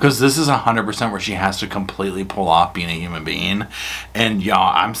 Because this is 100% where she has to completely pull off being a human being. And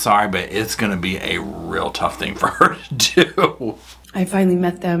y'all, I'm sorry, but it's going to be a real tough thing for her to do. I finally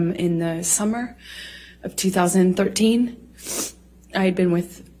met them in the summer of 2013. I had been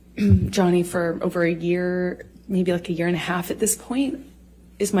with Johnny for over a year, maybe like a year and a half at this point,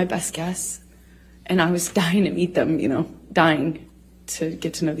 is my best guess. And I was dying to meet them, you know, dying to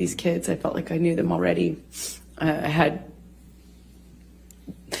get to know these kids. I felt like I knew them already. I had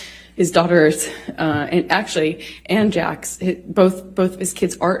his daughters, and Jack's, both of his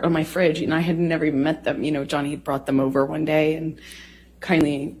kids' art on my fridge, and I had never even met them. You know, Johnny had brought them over one day and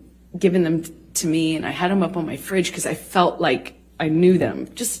kindly given them to me, and I had them up on my fridge because I felt like I knew them,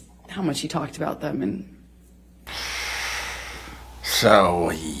 just how much he talked about them. And so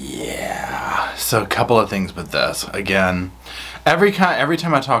yeah, so a couple of things with this. Again, every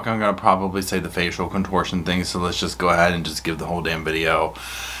time I talk, I'm gonna probably say the facial contortion thing, so let's just go ahead and just give the whole damn video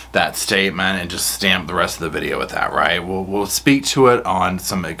that statement and just stamp the rest of the video with that, right? We'll speak to it on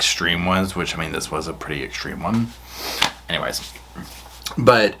some extreme ones, which, I mean, this was a pretty extreme one. Anyways,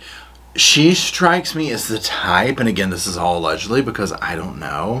 but she strikes me as the type, and again, this is all allegedly because I don't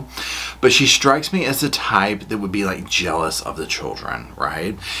know, but she strikes me as the type that would be like jealous of the children,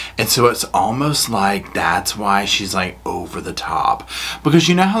 right? And so it's almost like that's why she's like over the top, because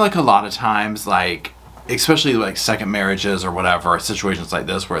you know how like a lot of times, like especially like second marriages or whatever, situations like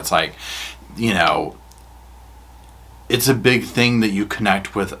this where it's like, you know, it's a big thing that you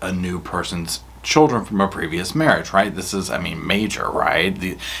connect with a new person's children from a previous marriage, right? This is, I mean, major, right?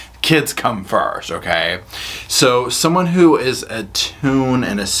 The kids come first, okay? So someone who is attuned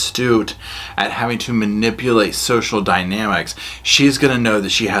and astute at having to manipulate social dynamics, she's gonna know that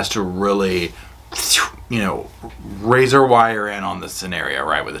she has to really, you know, razor wire in on the scenario,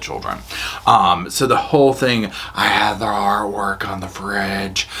 right, with the children. So the whole thing, I had their artwork on the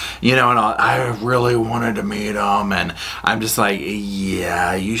fridge, you know, and I really wanted to meet them, and I'm just like,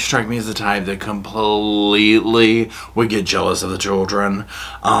 yeah, you strike me as the type that completely would get jealous of the children.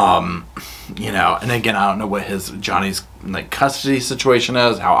 You know, and again, I don't know what Johnny's like custody situation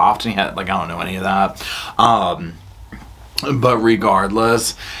is, how often he had, like, I don't know any of that. But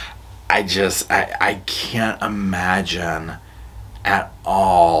regardless, I can't imagine at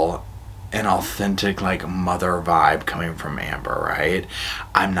all an authentic like mother vibe coming from Amber, right?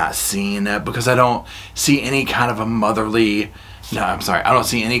 I'm not seeing it because I don't see any kind of a motherly, no, I'm sorry, I don't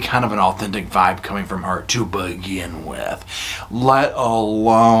see any kind of an authentic vibe coming from her to begin with, let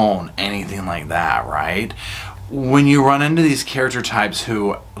alone anything like that, right? When you run into these character types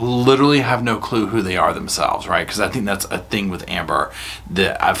who literally have no clue who they are themselves, right? Because I think that's a thing with Amber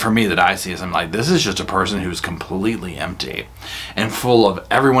that for me that I see is I'm like, this is just a person who's completely empty and full of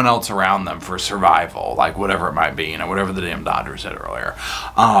everyone else around them for survival, like whatever it might be, you know, whatever the damn doctor said earlier.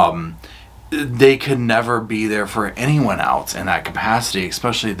 They could never be there for anyone else in that capacity,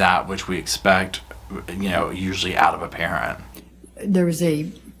 especially that which we expect, you know, usually out of a parent. There was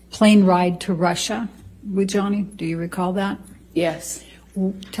a plane ride to Russia with Johnny. Do you recall that? Yes.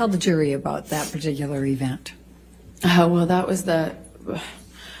 Tell the jury about that particular event. Well, that was the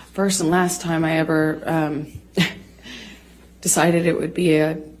first and last time I ever decided it would be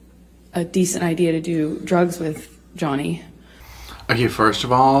a decent idea to do drugs with Johnny. Okay, first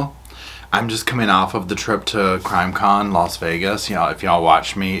of all, I'm just coming off of the trip to CrimeCon Las Vegas. You know, if y'all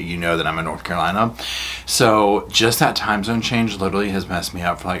watch me, you know that I'm in North Carolina. So just that time zone change literally has messed me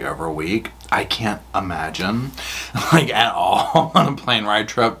up for like over a week. I can't imagine like at all on a plane ride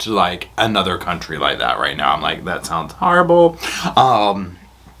trip to like another country like that right now. I'm like, that sounds horrible.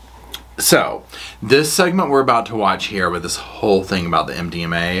 So this segment we're about to watch here with this whole thing about the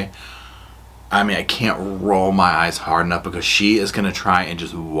MDMA, I mean, I can't roll my eyes hard enough because she is going to try and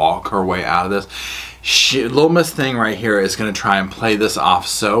just walk her way out of this. Little Miss Thing right here is going to try and play this off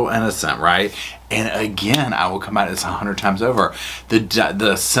so innocent, right? And again, I will come at this 100 times over.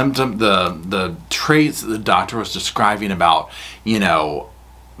 The symptom, the traits that the doctor was describing about, you know,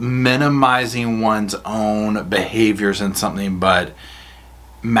 minimizing one's own behaviors in something, but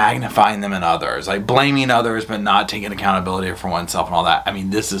magnifying them in others, like blaming others but not taking accountability for oneself and all that. I mean,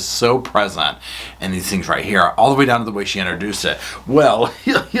 this is so present in these things right here, all the way down to the way she introduced it. Well,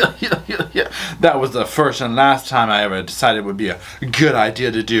 that was the first and last time I ever decided it would be a good idea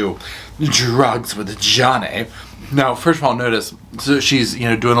to do drugs with Johnny. Now, first of all, notice, so she's, you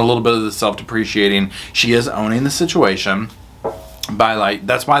know, doing a little bit of the self-depreciating. She is owning the situation. By like,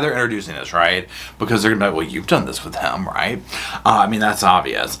 that's why they're introducing this, right? Because they're gonna be like, well, you've done this with him, right? I mean, that's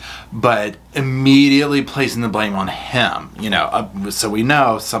obvious, but immediately placing the blame on him, you know, so we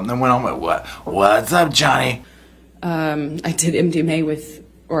know something went on with what's up, Johnny? I did MDMA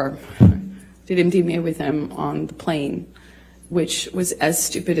with him on the plane, which was as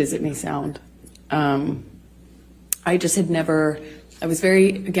stupid as it may sound. I just had never, I was very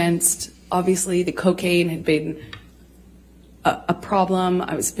against, obviously the cocaine had been a problem.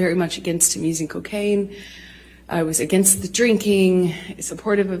 I was very much against him using cocaine. I was against the drinking,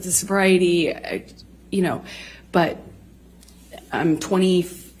 supportive of the sobriety, you know, but I'm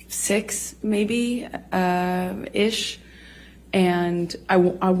 26 maybe, ish. And I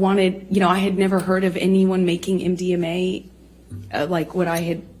wanted, you know, I had never heard of anyone making MDMA like what I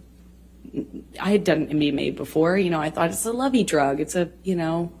had done MDMA before. You know, I thought it's a lovey drug. It's a, you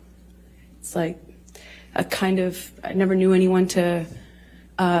know, it's like a kind of, I never knew anyone to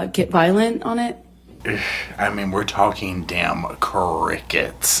get violent on it. I mean, we're talking damn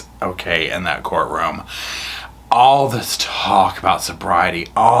crickets, okay, in that courtroom. All this talk about sobriety,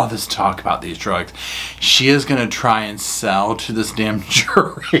 all this talk about these drugs, she is going to try and sell to this damn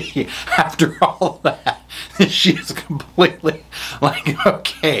jury after all that. She is completely like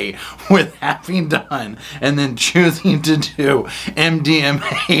okay with having done and then choosing to do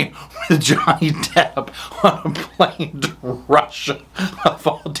MDMA with Johnny Depp on a plane to Russia of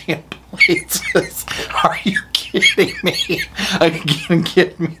all damn places. Are you kidding me? Again,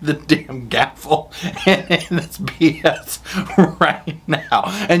 give me the damn gavel and this BS right now.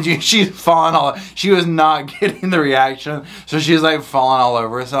 And she's falling all, she was not getting the reaction, so she's like falling all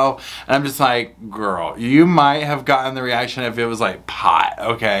over herself. And I'm just like, girl, you might have gotten the reaction if it was like pot,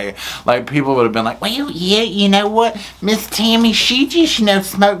 okay? Like people would have been like, Well, yeah, you know what, Miss Tammy, she just, you know,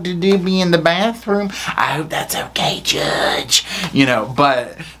 smoked a doobie in the bathroom. I hope that's okay, Judge. you know,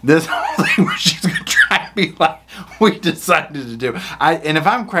 but this whole thing where she's gonna try and be like, we decided to do. And if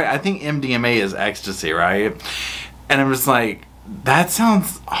I'm correct, I think MDMA is ecstasy, right? And I'm just like, that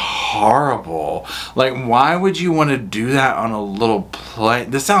sounds horrible. Like, why would you want to do that on a little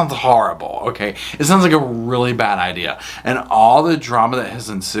plane? This sounds horrible, okay? It sounds like a really bad idea. And all the drama that has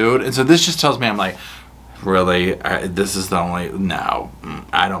ensued. And so this just tells me, I'm like, really? This is the only, no,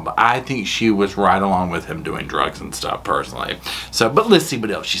 I don't, I think she was right along with him doing drugs and stuff, personally. So, but let's see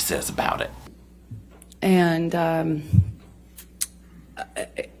what else she says about it. And,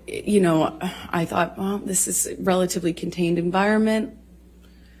 you know, I thought, well, this is a relatively contained environment.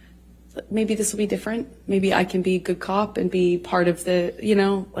 maybe this will be different. Maybe I can be a good cop and be part of the, you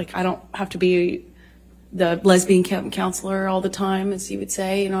know, like I don't have to be the lesbian counselor all the time, as you would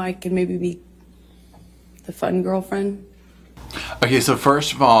say. You know, I can maybe be the fun girlfriend. Okay, so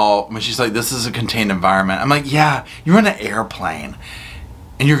first of all, when she's like, this is a contained environment, I'm like, yeah, you're in an airplane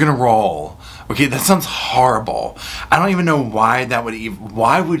and you're gonna roll. Okay, that sounds horrible. I don't even know why that would even,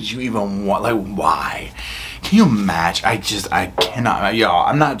 why would you even want, like, why? Can you imagine? I cannot, y'all,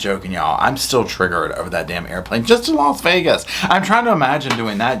 I'm not joking, y'all. I'm still triggered over that damn airplane just to Las Vegas. I'm trying to imagine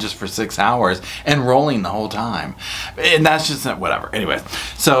doing that just for 6 hours and rolling the whole time. And that's just, whatever. Anyways,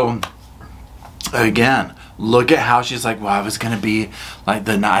 so, again, look at how she's like, well, I was going to be like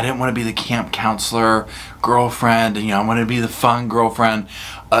I didn't want to be the camp counselor girlfriend, and, you know, I wanted to be the fun girlfriend.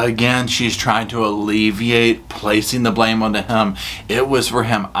 Again, she's trying to alleviate placing the blame onto him. It was for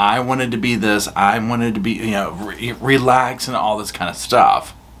him. I wanted to be this. I wanted to be, you know, relax and all this kind of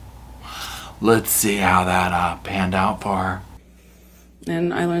stuff. Let's see how that panned out for her.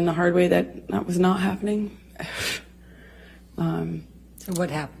 And I learned the hard way that that was not happening. So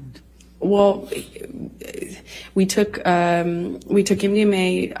what happened? Well, we took MDMA.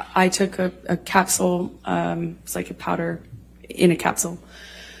 I took a capsule. It's like a powder in a capsule.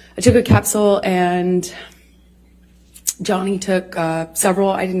 I took a capsule, and Johnny took several.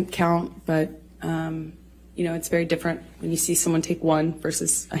 I didn't count, but you know, it's very different when you see someone take one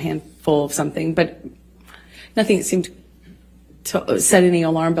versus a handful of something. But nothing that seemed to set any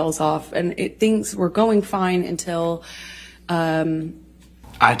alarm bells off, and things were going fine until.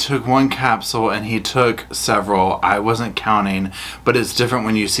 I took one capsule and he took several. I wasn't counting, but it's different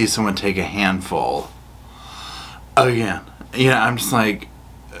when you see someone take a handful. Again, you know, I'm just like,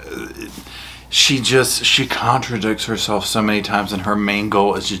 she contradicts herself so many times, and her main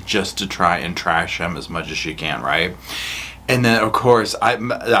goal is just to try and trash him as much as she can, right? And then, of course, I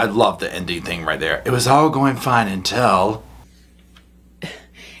love the ending thing right there. It was all going fine until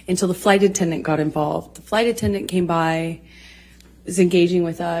the flight attendant got involved. The flight attendant came by, was engaging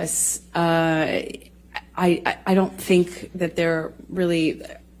with us. I don't think that they're really,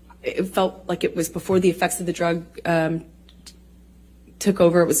 it felt like it was before the effects of the drug took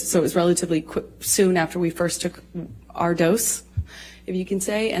over. So it was relatively quick, soon after we first took our dose, if you can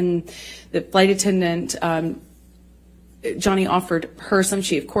say. And the flight attendant, Johnny offered her some.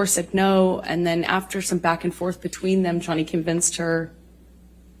 She, of course, said no. And then after some back and forth between them, Johnny convinced her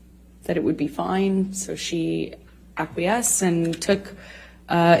that it would be fine. So she acquiesced and took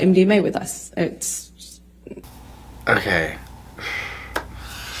MDMA with us. It's okay.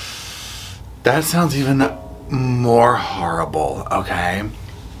 That sounds even more horrible. Okay.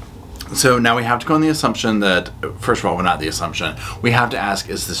 So now we have to go on the assumption that, first of all, well, not the assumption. We have to ask,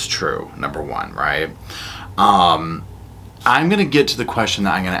 is this true? Number one, right? I'm going to get to the question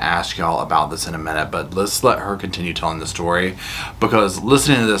that I'm going to ask y'all about this in a minute, but let's let her continue telling the story, because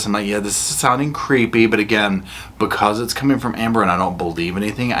listening to this, I'm like, yeah, this is sounding creepy, but again, because it's coming from Amber and I don't believe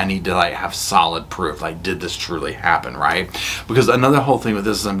anything, I need to like have solid proof, like, did this truly happen, right? Because another whole thing with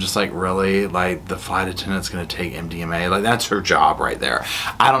this is I'm just like, really? Like, the flight attendant's going to take MDMA? Like, that's her job right there.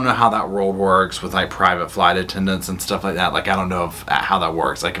 I don't know how that world works with like private flight attendants and stuff like that. Like, I don't know how that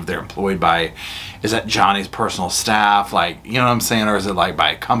works. Like, if they're employed by, is that Johnny's personal staff? Like, you know what I'm saying? Or is it like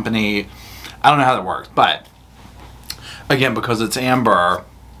by a company? I don't know how that works. But again, because it's Amber,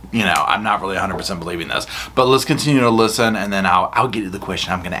 you know, I'm not really 100% believing this. But let's continue to listen, and then I'll get to the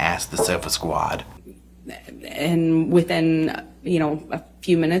question I'm going to ask the Sofa Squad. And within, you know, a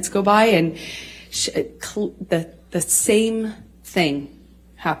few minutes go by, and the same thing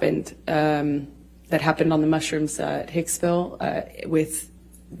happened that happened on the mushrooms at Hicksville with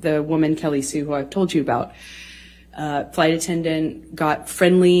the woman, Kelly Sue, who I've told you about. Flight attendant got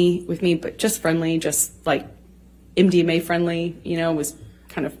friendly with me, but just friendly, just like MDMA friendly, you know, was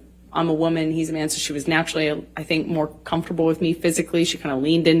kind of, I'm a woman, he's a man, so she was naturally, I think, more comfortable with me physically. She kind of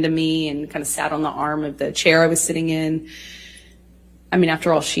leaned into me and kind of sat on the arm of the chair I was sitting in. I mean,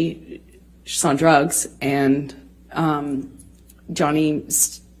 after all, she's on drugs, and Johnny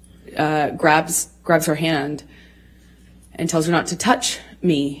grabs her hand and tells her not to touch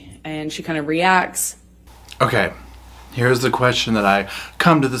me, and she kind of reacts. Okay, here's the question that I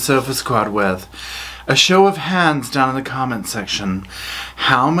come to the Sofa Squad with. A show of hands down in the comment section.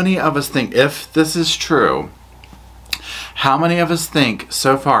 How many of us think, if this is true, how many of us think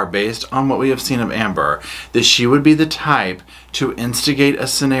so far, based on what we have seen of Amber, that she would be the type to instigate a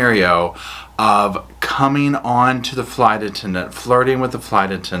scenario of coming on to the flight attendant, flirting with the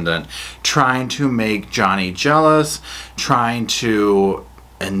flight attendant, trying to make Johnny jealous, trying to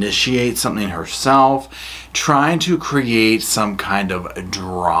initiate something herself, trying to create some kind of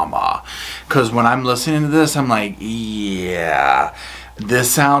drama. Because when I'm listening to this, I'm like, yeah,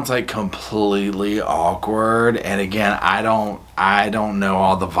 this sounds like completely awkward. And again, I don't know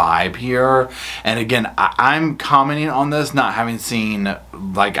all the vibe here. And again, I'm commenting on this not having seen,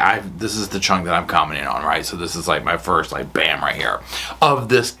 like, this is the chunk that I'm commenting on, right? So this is like my first, like, bam right here of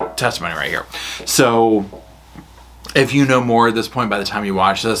this testimony right here. So if you know more at this point, by the time you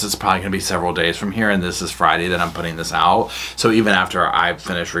watch this, it's probably going to be several days from here, and this is Friday that I'm putting this out. So even after I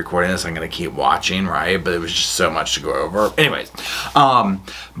finish recording this, I'm going to keep watching, right? But it was just so much to go over. Anyways,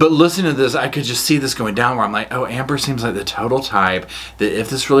 but listening to this, I could just see this going down where I'm like, oh, Amber seems like the total type that if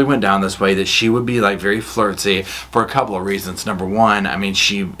this really went down this way, that she would be like very flirty for a couple of reasons. Number one, I mean,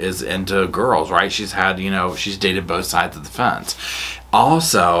 she is into girls, right? She's had, you know, she's dated both sides of the fence.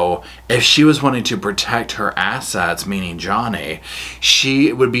 Also, if she was wanting to protect her assets, meaning Johnny,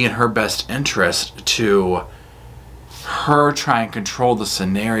 it would be in her best interest to her try and control the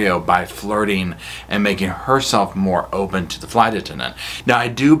scenario by flirting and making herself more open to the flight attendant. Now, I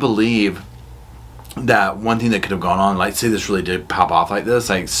do believe that one thing that could have gone on, like, say this really did pop off like this,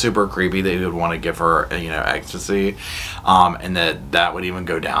 like, super creepy, that he would want to give her, you know, ecstasy, and that would even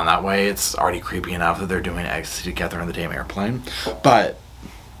go down that way. It's already creepy enough that they're doing ecstasy together on the damn airplane. But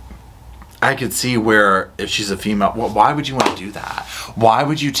I could see where, if she's a female, well, why would you want to do that? Why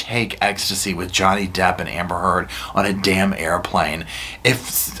would you take ecstasy with Johnny Depp and Amber Heard on a damn airplane?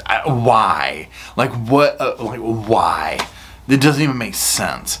 Why? Like, what? Like, why? It doesn't even make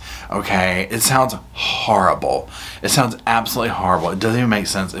sense, okay? It sounds horrible. It sounds absolutely horrible. It doesn't even make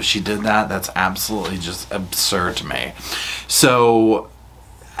sense. If she did that, that's absolutely just absurd to me. So,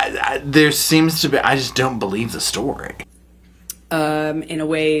 there seems to be, I just don't believe the story. In a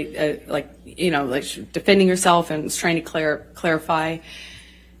way, like, you know, like defending herself and was trying to clarify.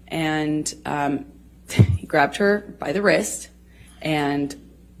 And he grabbed her by the wrist and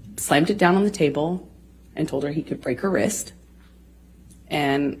slammed it down on the table and told her he could break her wrist.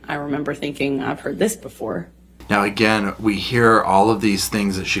 And I remember thinking, I've heard this before. Now, again, we hear all of these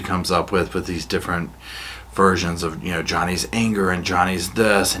things that she comes up with these different versions of, you know, Johnny's anger and Johnny's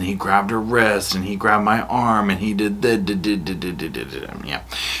this, and he grabbed her wrist, and he grabbed my arm, and he did, yeah,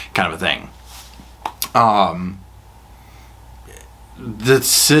 kind of a thing. The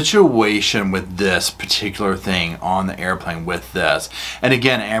situation with this particular thing on the airplane with this, and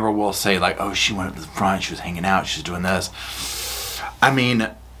again, Amber will say, like, oh, she went up to the front, she was hanging out, she was doing this. I mean,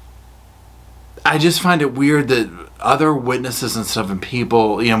 I just find it weird that other witnesses and stuff and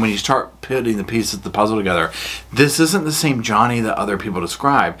people, you know, when you start putting the pieces of the puzzle together, this isn't the same Johnny that other people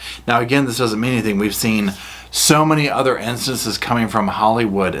describe. Now, again, this doesn't mean anything. We've seen so many other instances coming from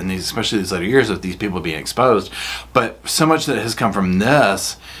Hollywood, and especially these later years, of these people being exposed. But so much that has come from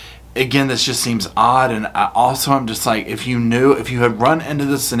this, again, this just seems odd. And I'm just like, if you had run into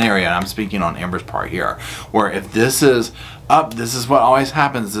this scenario, and I'm speaking on Amber's part here, where if this is this is what always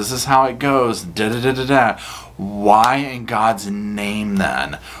happens, this is how it goes, why in God's name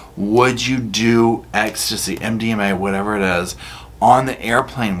then would you do ecstasy, MDMA, whatever it is, on the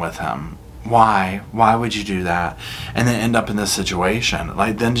airplane with him? Why would you do that and then end up in this situation?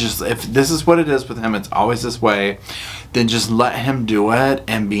 Like, then just, if this is what it is with him, it's always this way, then just let him do it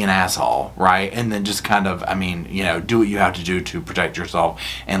and be an asshole, right? And then just kind of, I mean, you know, do what you have to do to protect yourself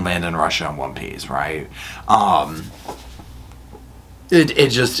and land in Russia in one piece, right?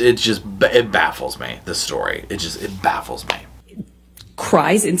 It baffles me, this story. It baffles me.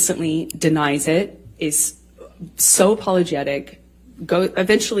 Cries instantly, denies it, is so apologetic.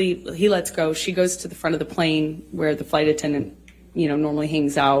 Eventually, he lets go. She goes to the front of the plane where the flight attendant, you know, normally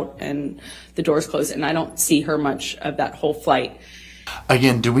hangs out, and the doors close, and I don't see her much of that whole flight.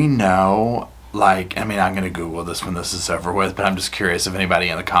 Again, do we know, like, I mean, I'm going to Google this when this is over with, but I'm just curious if anybody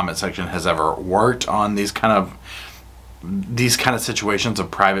in the comment section has ever worked on these kind of situations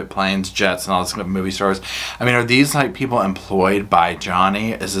of private planes, jets, and all this kind of movie stars. I mean, are these like people employed by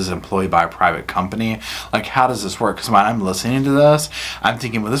Johnny? Is this employed by a private company? Like, how does this work? Because when I'm listening to this, I'm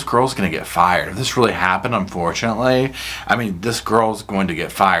thinking, well, this girl's going to get fired. If this really happened, unfortunately, I mean, this girl's going to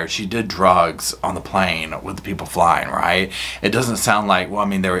get fired. She did drugs on the plane with the people flying, right? It doesn't sound like, well, I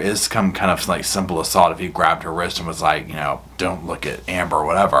mean, there is some kind of like simple assault if he grabbed her wrist and was like, you know, don't look at Amber or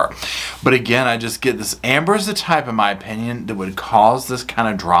whatever. But again, I just get this. Amber's the type, in my opinion, that would cause this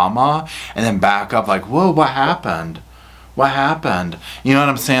kind of drama and then back up like, whoa, what happened? What happened? You know what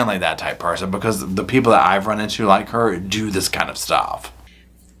I'm saying? Like that type person, because the people that I've run into like her do this kind of stuff.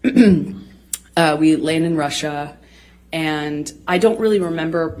 We land in Russia, and I don't really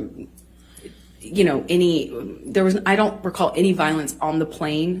remember you know, I don't recall any violence on the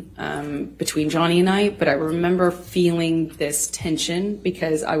plane between Johnny and I, but I remember feeling this tension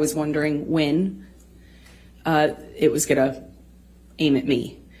because I was wondering when it was gonna aim at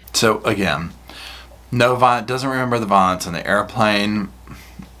me. So again, no violence, doesn't remember the violence on the airplane.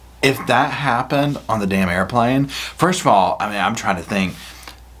 If that happened on the damn airplane, first of all, I mean, I'm trying to think,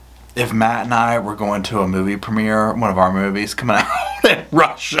 if Matt and I were going to a movie premiere, one of our movies coming out in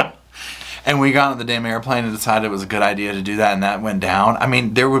Russia, and we got on the damn airplane and decided it was a good idea to do that, and that went down, I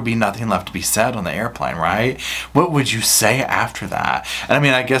mean, there would be nothing left to be said on the airplane, right? What would you say after that? And I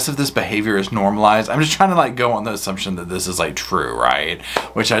mean, I guess if this behavior is normalized, I'm just trying to like go on the assumption that this is like true, right?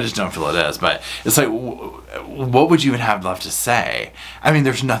 Which I just don't feel it is, but it's like, what would you even have left to say? I mean,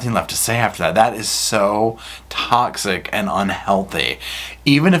 there's nothing left to say after that. That is so toxic and unhealthy.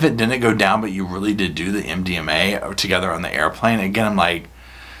 Even if it didn't go down, but you really did do the MDMA together on the airplane, again, I'm like,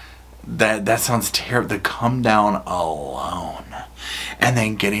 that sounds terrible. To come down alone and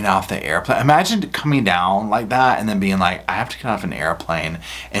then getting off the airplane. Imagine coming down like that and then being like, I have to get off an airplane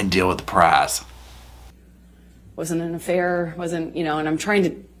and deal with the press. Wasn't an affair, wasn't, you know, and I'm trying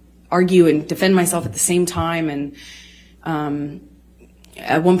to argue and defend myself at the same time. And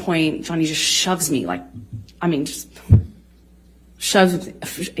at one point, Johnny just shoves me, like, I mean, just shoves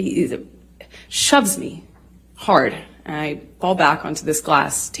me hard. And I fall back onto this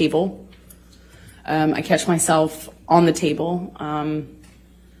glass table. I catch myself on the table. I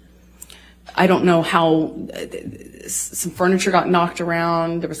don't know how some furniture got knocked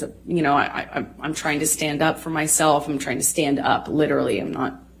around. There was a, you know, I'm trying to stand up for myself. I'm trying to stand up, literally. I'm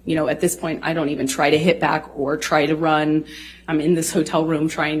not, you know, at this point, I don't even try to hit back or try to run. I'm in this hotel room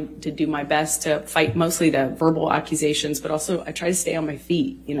trying to do my best to fight mostly the verbal accusations, but also I try to stay on my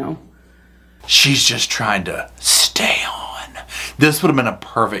feet, you know. She's just trying to stay on. This would have been a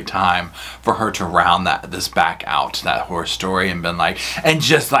perfect time for her to round this back out to that horror story and been like, and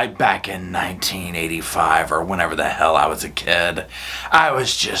just like back in 1985 or whenever the hell I was a kid, I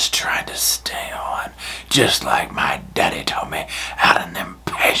was just trying to stay on, just like my daddy told me out in them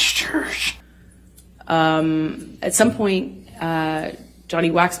pastures. At some point, Johnny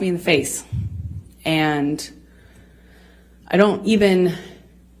whacks me in the face, and I don't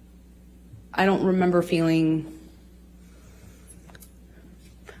remember feeling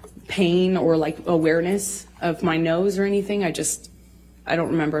pain or like awareness of my nose or anything. I don't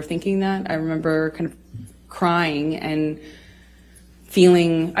remember thinking that. I remember kind of crying and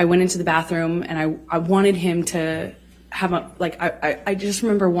feeling, I went into the bathroom and I wanted him to have I just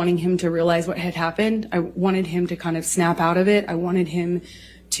remember wanting him to realize what had happened. I wanted him to kind of snap out of it. I wanted him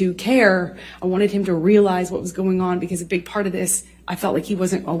to care. I wanted him to realize what was going on, because a big part of this, I felt like he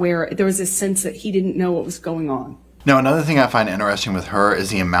wasn't aware. There was this sense that he didn't know what was going on. Now, another thing I find interesting with her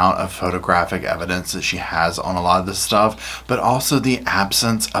is the amount of photographic evidence that she has on a lot of this stuff, but also the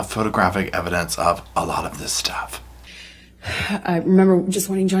absence of photographic evidence of a lot of this stuff. I remember just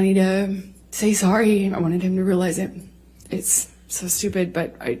wanting Johnny to say sorry. I wanted him to realize it. It's so stupid,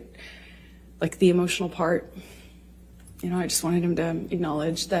 but I like the emotional part. You know, I just wanted him to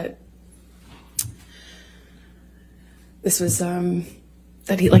acknowledge that this was,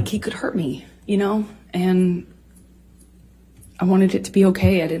 that he could hurt me, you know, and I wanted it to be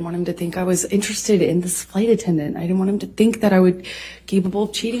okay. I didn't want him to think I was interested in this flight attendant. I didn't want him to think that I would capable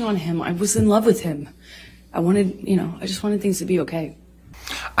of cheating on him. I was in love with him. I just wanted things to be okay.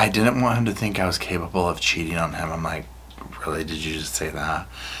 I didn't want him to think I was capable of cheating on him. I'm like, really? Did you just say that?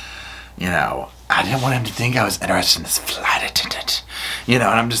 You know, I didn't want him to think I was interested in this flight attendant. You know,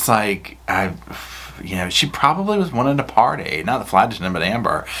 and I'm just like, you know, she probably was wanting to party. Not the flight attendant, but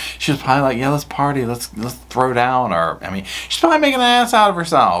Amber. She was probably like, yeah, let's party. Let's throw down. Or, I mean, she's probably making an ass out of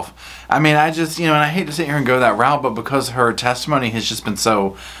herself. I mean, I just, you know, and I hate to sit here and go that route, but because her testimony has just been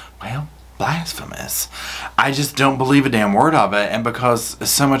so, well, blasphemous, I just don't believe a damn word of it. And because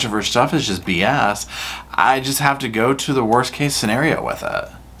so much of her stuff is just BS, I just have to go to the worst case scenario with it.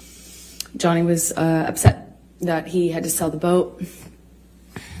 Johnny was upset that he had to sell the boat,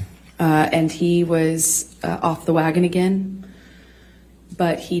 and he was off the wagon again,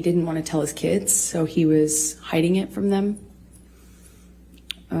 but he didn't want to tell his kids, so he was hiding it from them.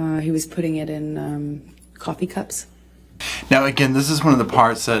 He was putting it in coffee cups. Now, again, this is one of the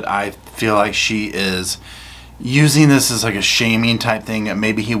parts that I feel like she is using this as like a shaming type thing.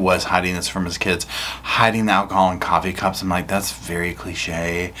 Maybe he was hiding this from his kids, hiding the alcohol in coffee cups. I'm like, that's very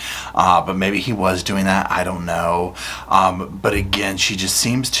cliche, but maybe he was doing that. I don't know. But again, she just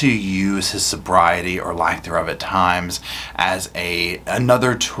seems to use his sobriety or lack thereof at times as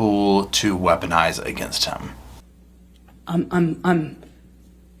another tool to weaponize against him.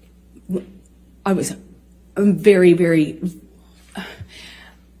 I'm very, very,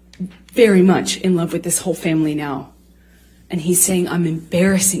 very much in love with this whole family now. And he's saying I'm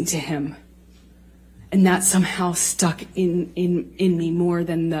embarrassing to him. And that somehow stuck in me more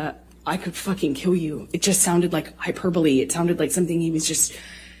than the, I could fucking kill you. It just sounded like hyperbole. It sounded like something he was just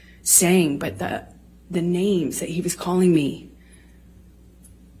saying, but the names that he was calling me,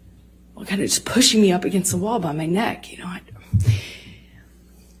 well, kind of just pushing me up against the wall by my neck, you know.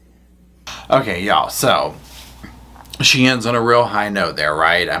 Okay, y'all, so she ends on a real high note there,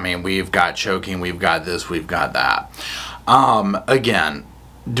 right? I mean, we've got choking, we've got this, we've got that. Again,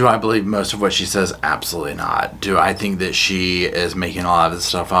 do I believe most of what she says? Absolutely not. Do I think that she is making a lot of this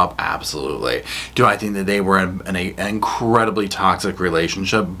stuff up? Absolutely. Do I think that they were in an incredibly toxic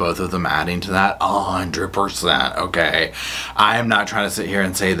relationship? Both of them adding to that? 100%. Okay. I am not trying to sit here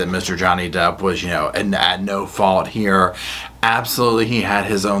and say that Mr. Johnny Depp was, you know, at no fault here. Absolutely, he had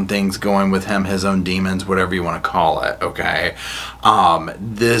his own things going with him, his own demons, whatever you want to call it, okay?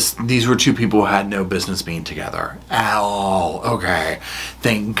 These were two people who had no business being together at all, okay?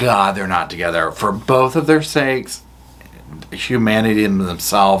 Thank God they're not together. For both of their sakes, humanity and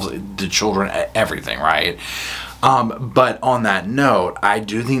themselves, the children, everything, right? But on that note, I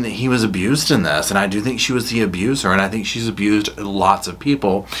do think that he was abused in this, and I do think she was the abuser, and I think she's abused lots of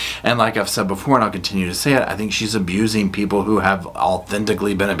people. And like I've said before, and I'll continue to say it, I think she's abusing people who have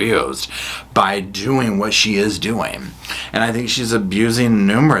authentically been abused by doing what she is doing. And I think she's abusing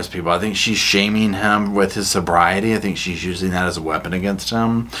numerous people. I think she's shaming him with his sobriety. I think she's using that as a weapon against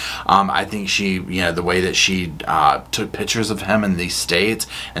him. I think she, you know, the way that she took pictures of him in these states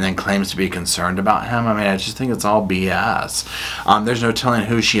and then claims to be concerned about him, I mean, I just think it's all BS. There's no telling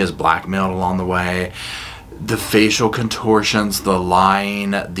who she has blackmailed along the way. The facial contortions, the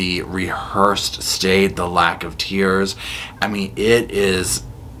lying, the rehearsed state, the lack of tears. I mean, it is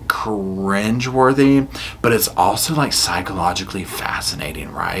cringeworthy, but it's also like psychologically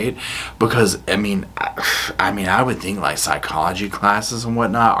fascinating, right? Because I mean, I would think like psychology classes and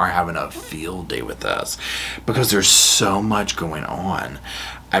whatnot are having a field day with this because there's so much going on.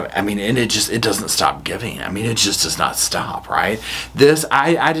 I mean, and it doesn't stop giving. I mean, it just does not stop, right? This,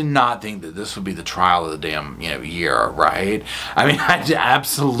 I did not think that this would be the trial of the damn, you know, year, right? I mean, I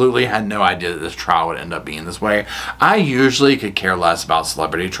absolutely had no idea that this trial would end up being this way. I usually could care less about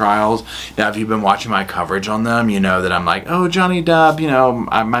celebrity trials. Now, if you've been watching my coverage on them, you know that I'm like, oh, Johnny Depp, you know,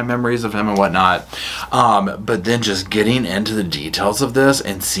 my memories of him and whatnot. But then just getting into the details of this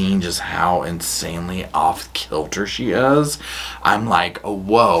and seeing just how insanely off kilter she is, I'm like, oh,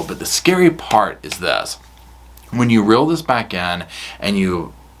 whoa. But the scary part is this. When you reel this back in and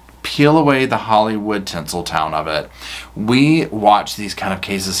you peel away the Hollywood Tinseltown of it, we watch these kind of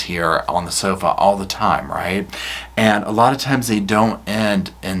cases here on the sofa all the time, right? And a lot of times they don't end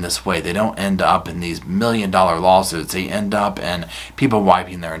in this way. They don't end up in these $1 million lawsuits. They end up in people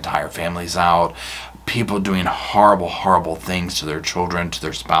wiping their entire families out, people doing horrible, horrible things to their children, to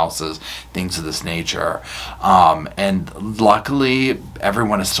their spouses, things of this nature. And luckily,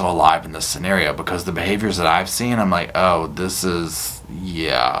 everyone is still alive in this scenario because the behaviors that I've seen, I'm like, oh, this is,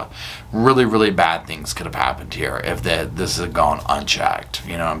 yeah, really, really bad things could have happened here if this had gone unchecked.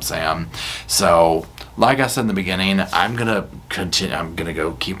 You know what I'm saying? So, like I said in the beginning, I'm gonna continue. I'm gonna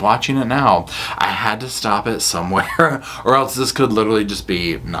go keep watching it now. I had to stop it somewhere, or else this could literally just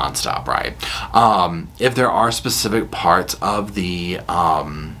be nonstop, right? If there are specific parts of the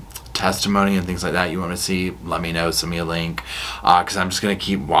testimony and things like that you want to see, let me know. Send me a link, because I'm just gonna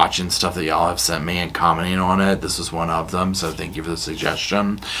keep watching stuff that y'all have sent me and commenting on it. This was one of them, so thank you for the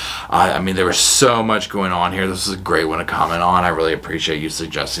suggestion. I mean, there was so much going on here. This is a great one to comment on. I really appreciate you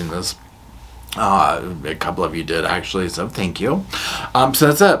suggesting this. A couple of you did actually, so thank you. So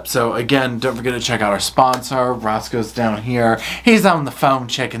that's it. So again, don't forget to check out our sponsor. Roscoe's down here. He's on the phone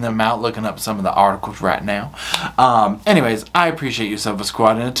checking them out, looking up some of the articles right now. Anyways, I appreciate you, Sofa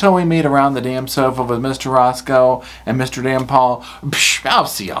Squad, and until we meet around the damn sofa with Mr. Roscoe and Mr. Dan Paul, I'll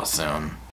see y'all soon.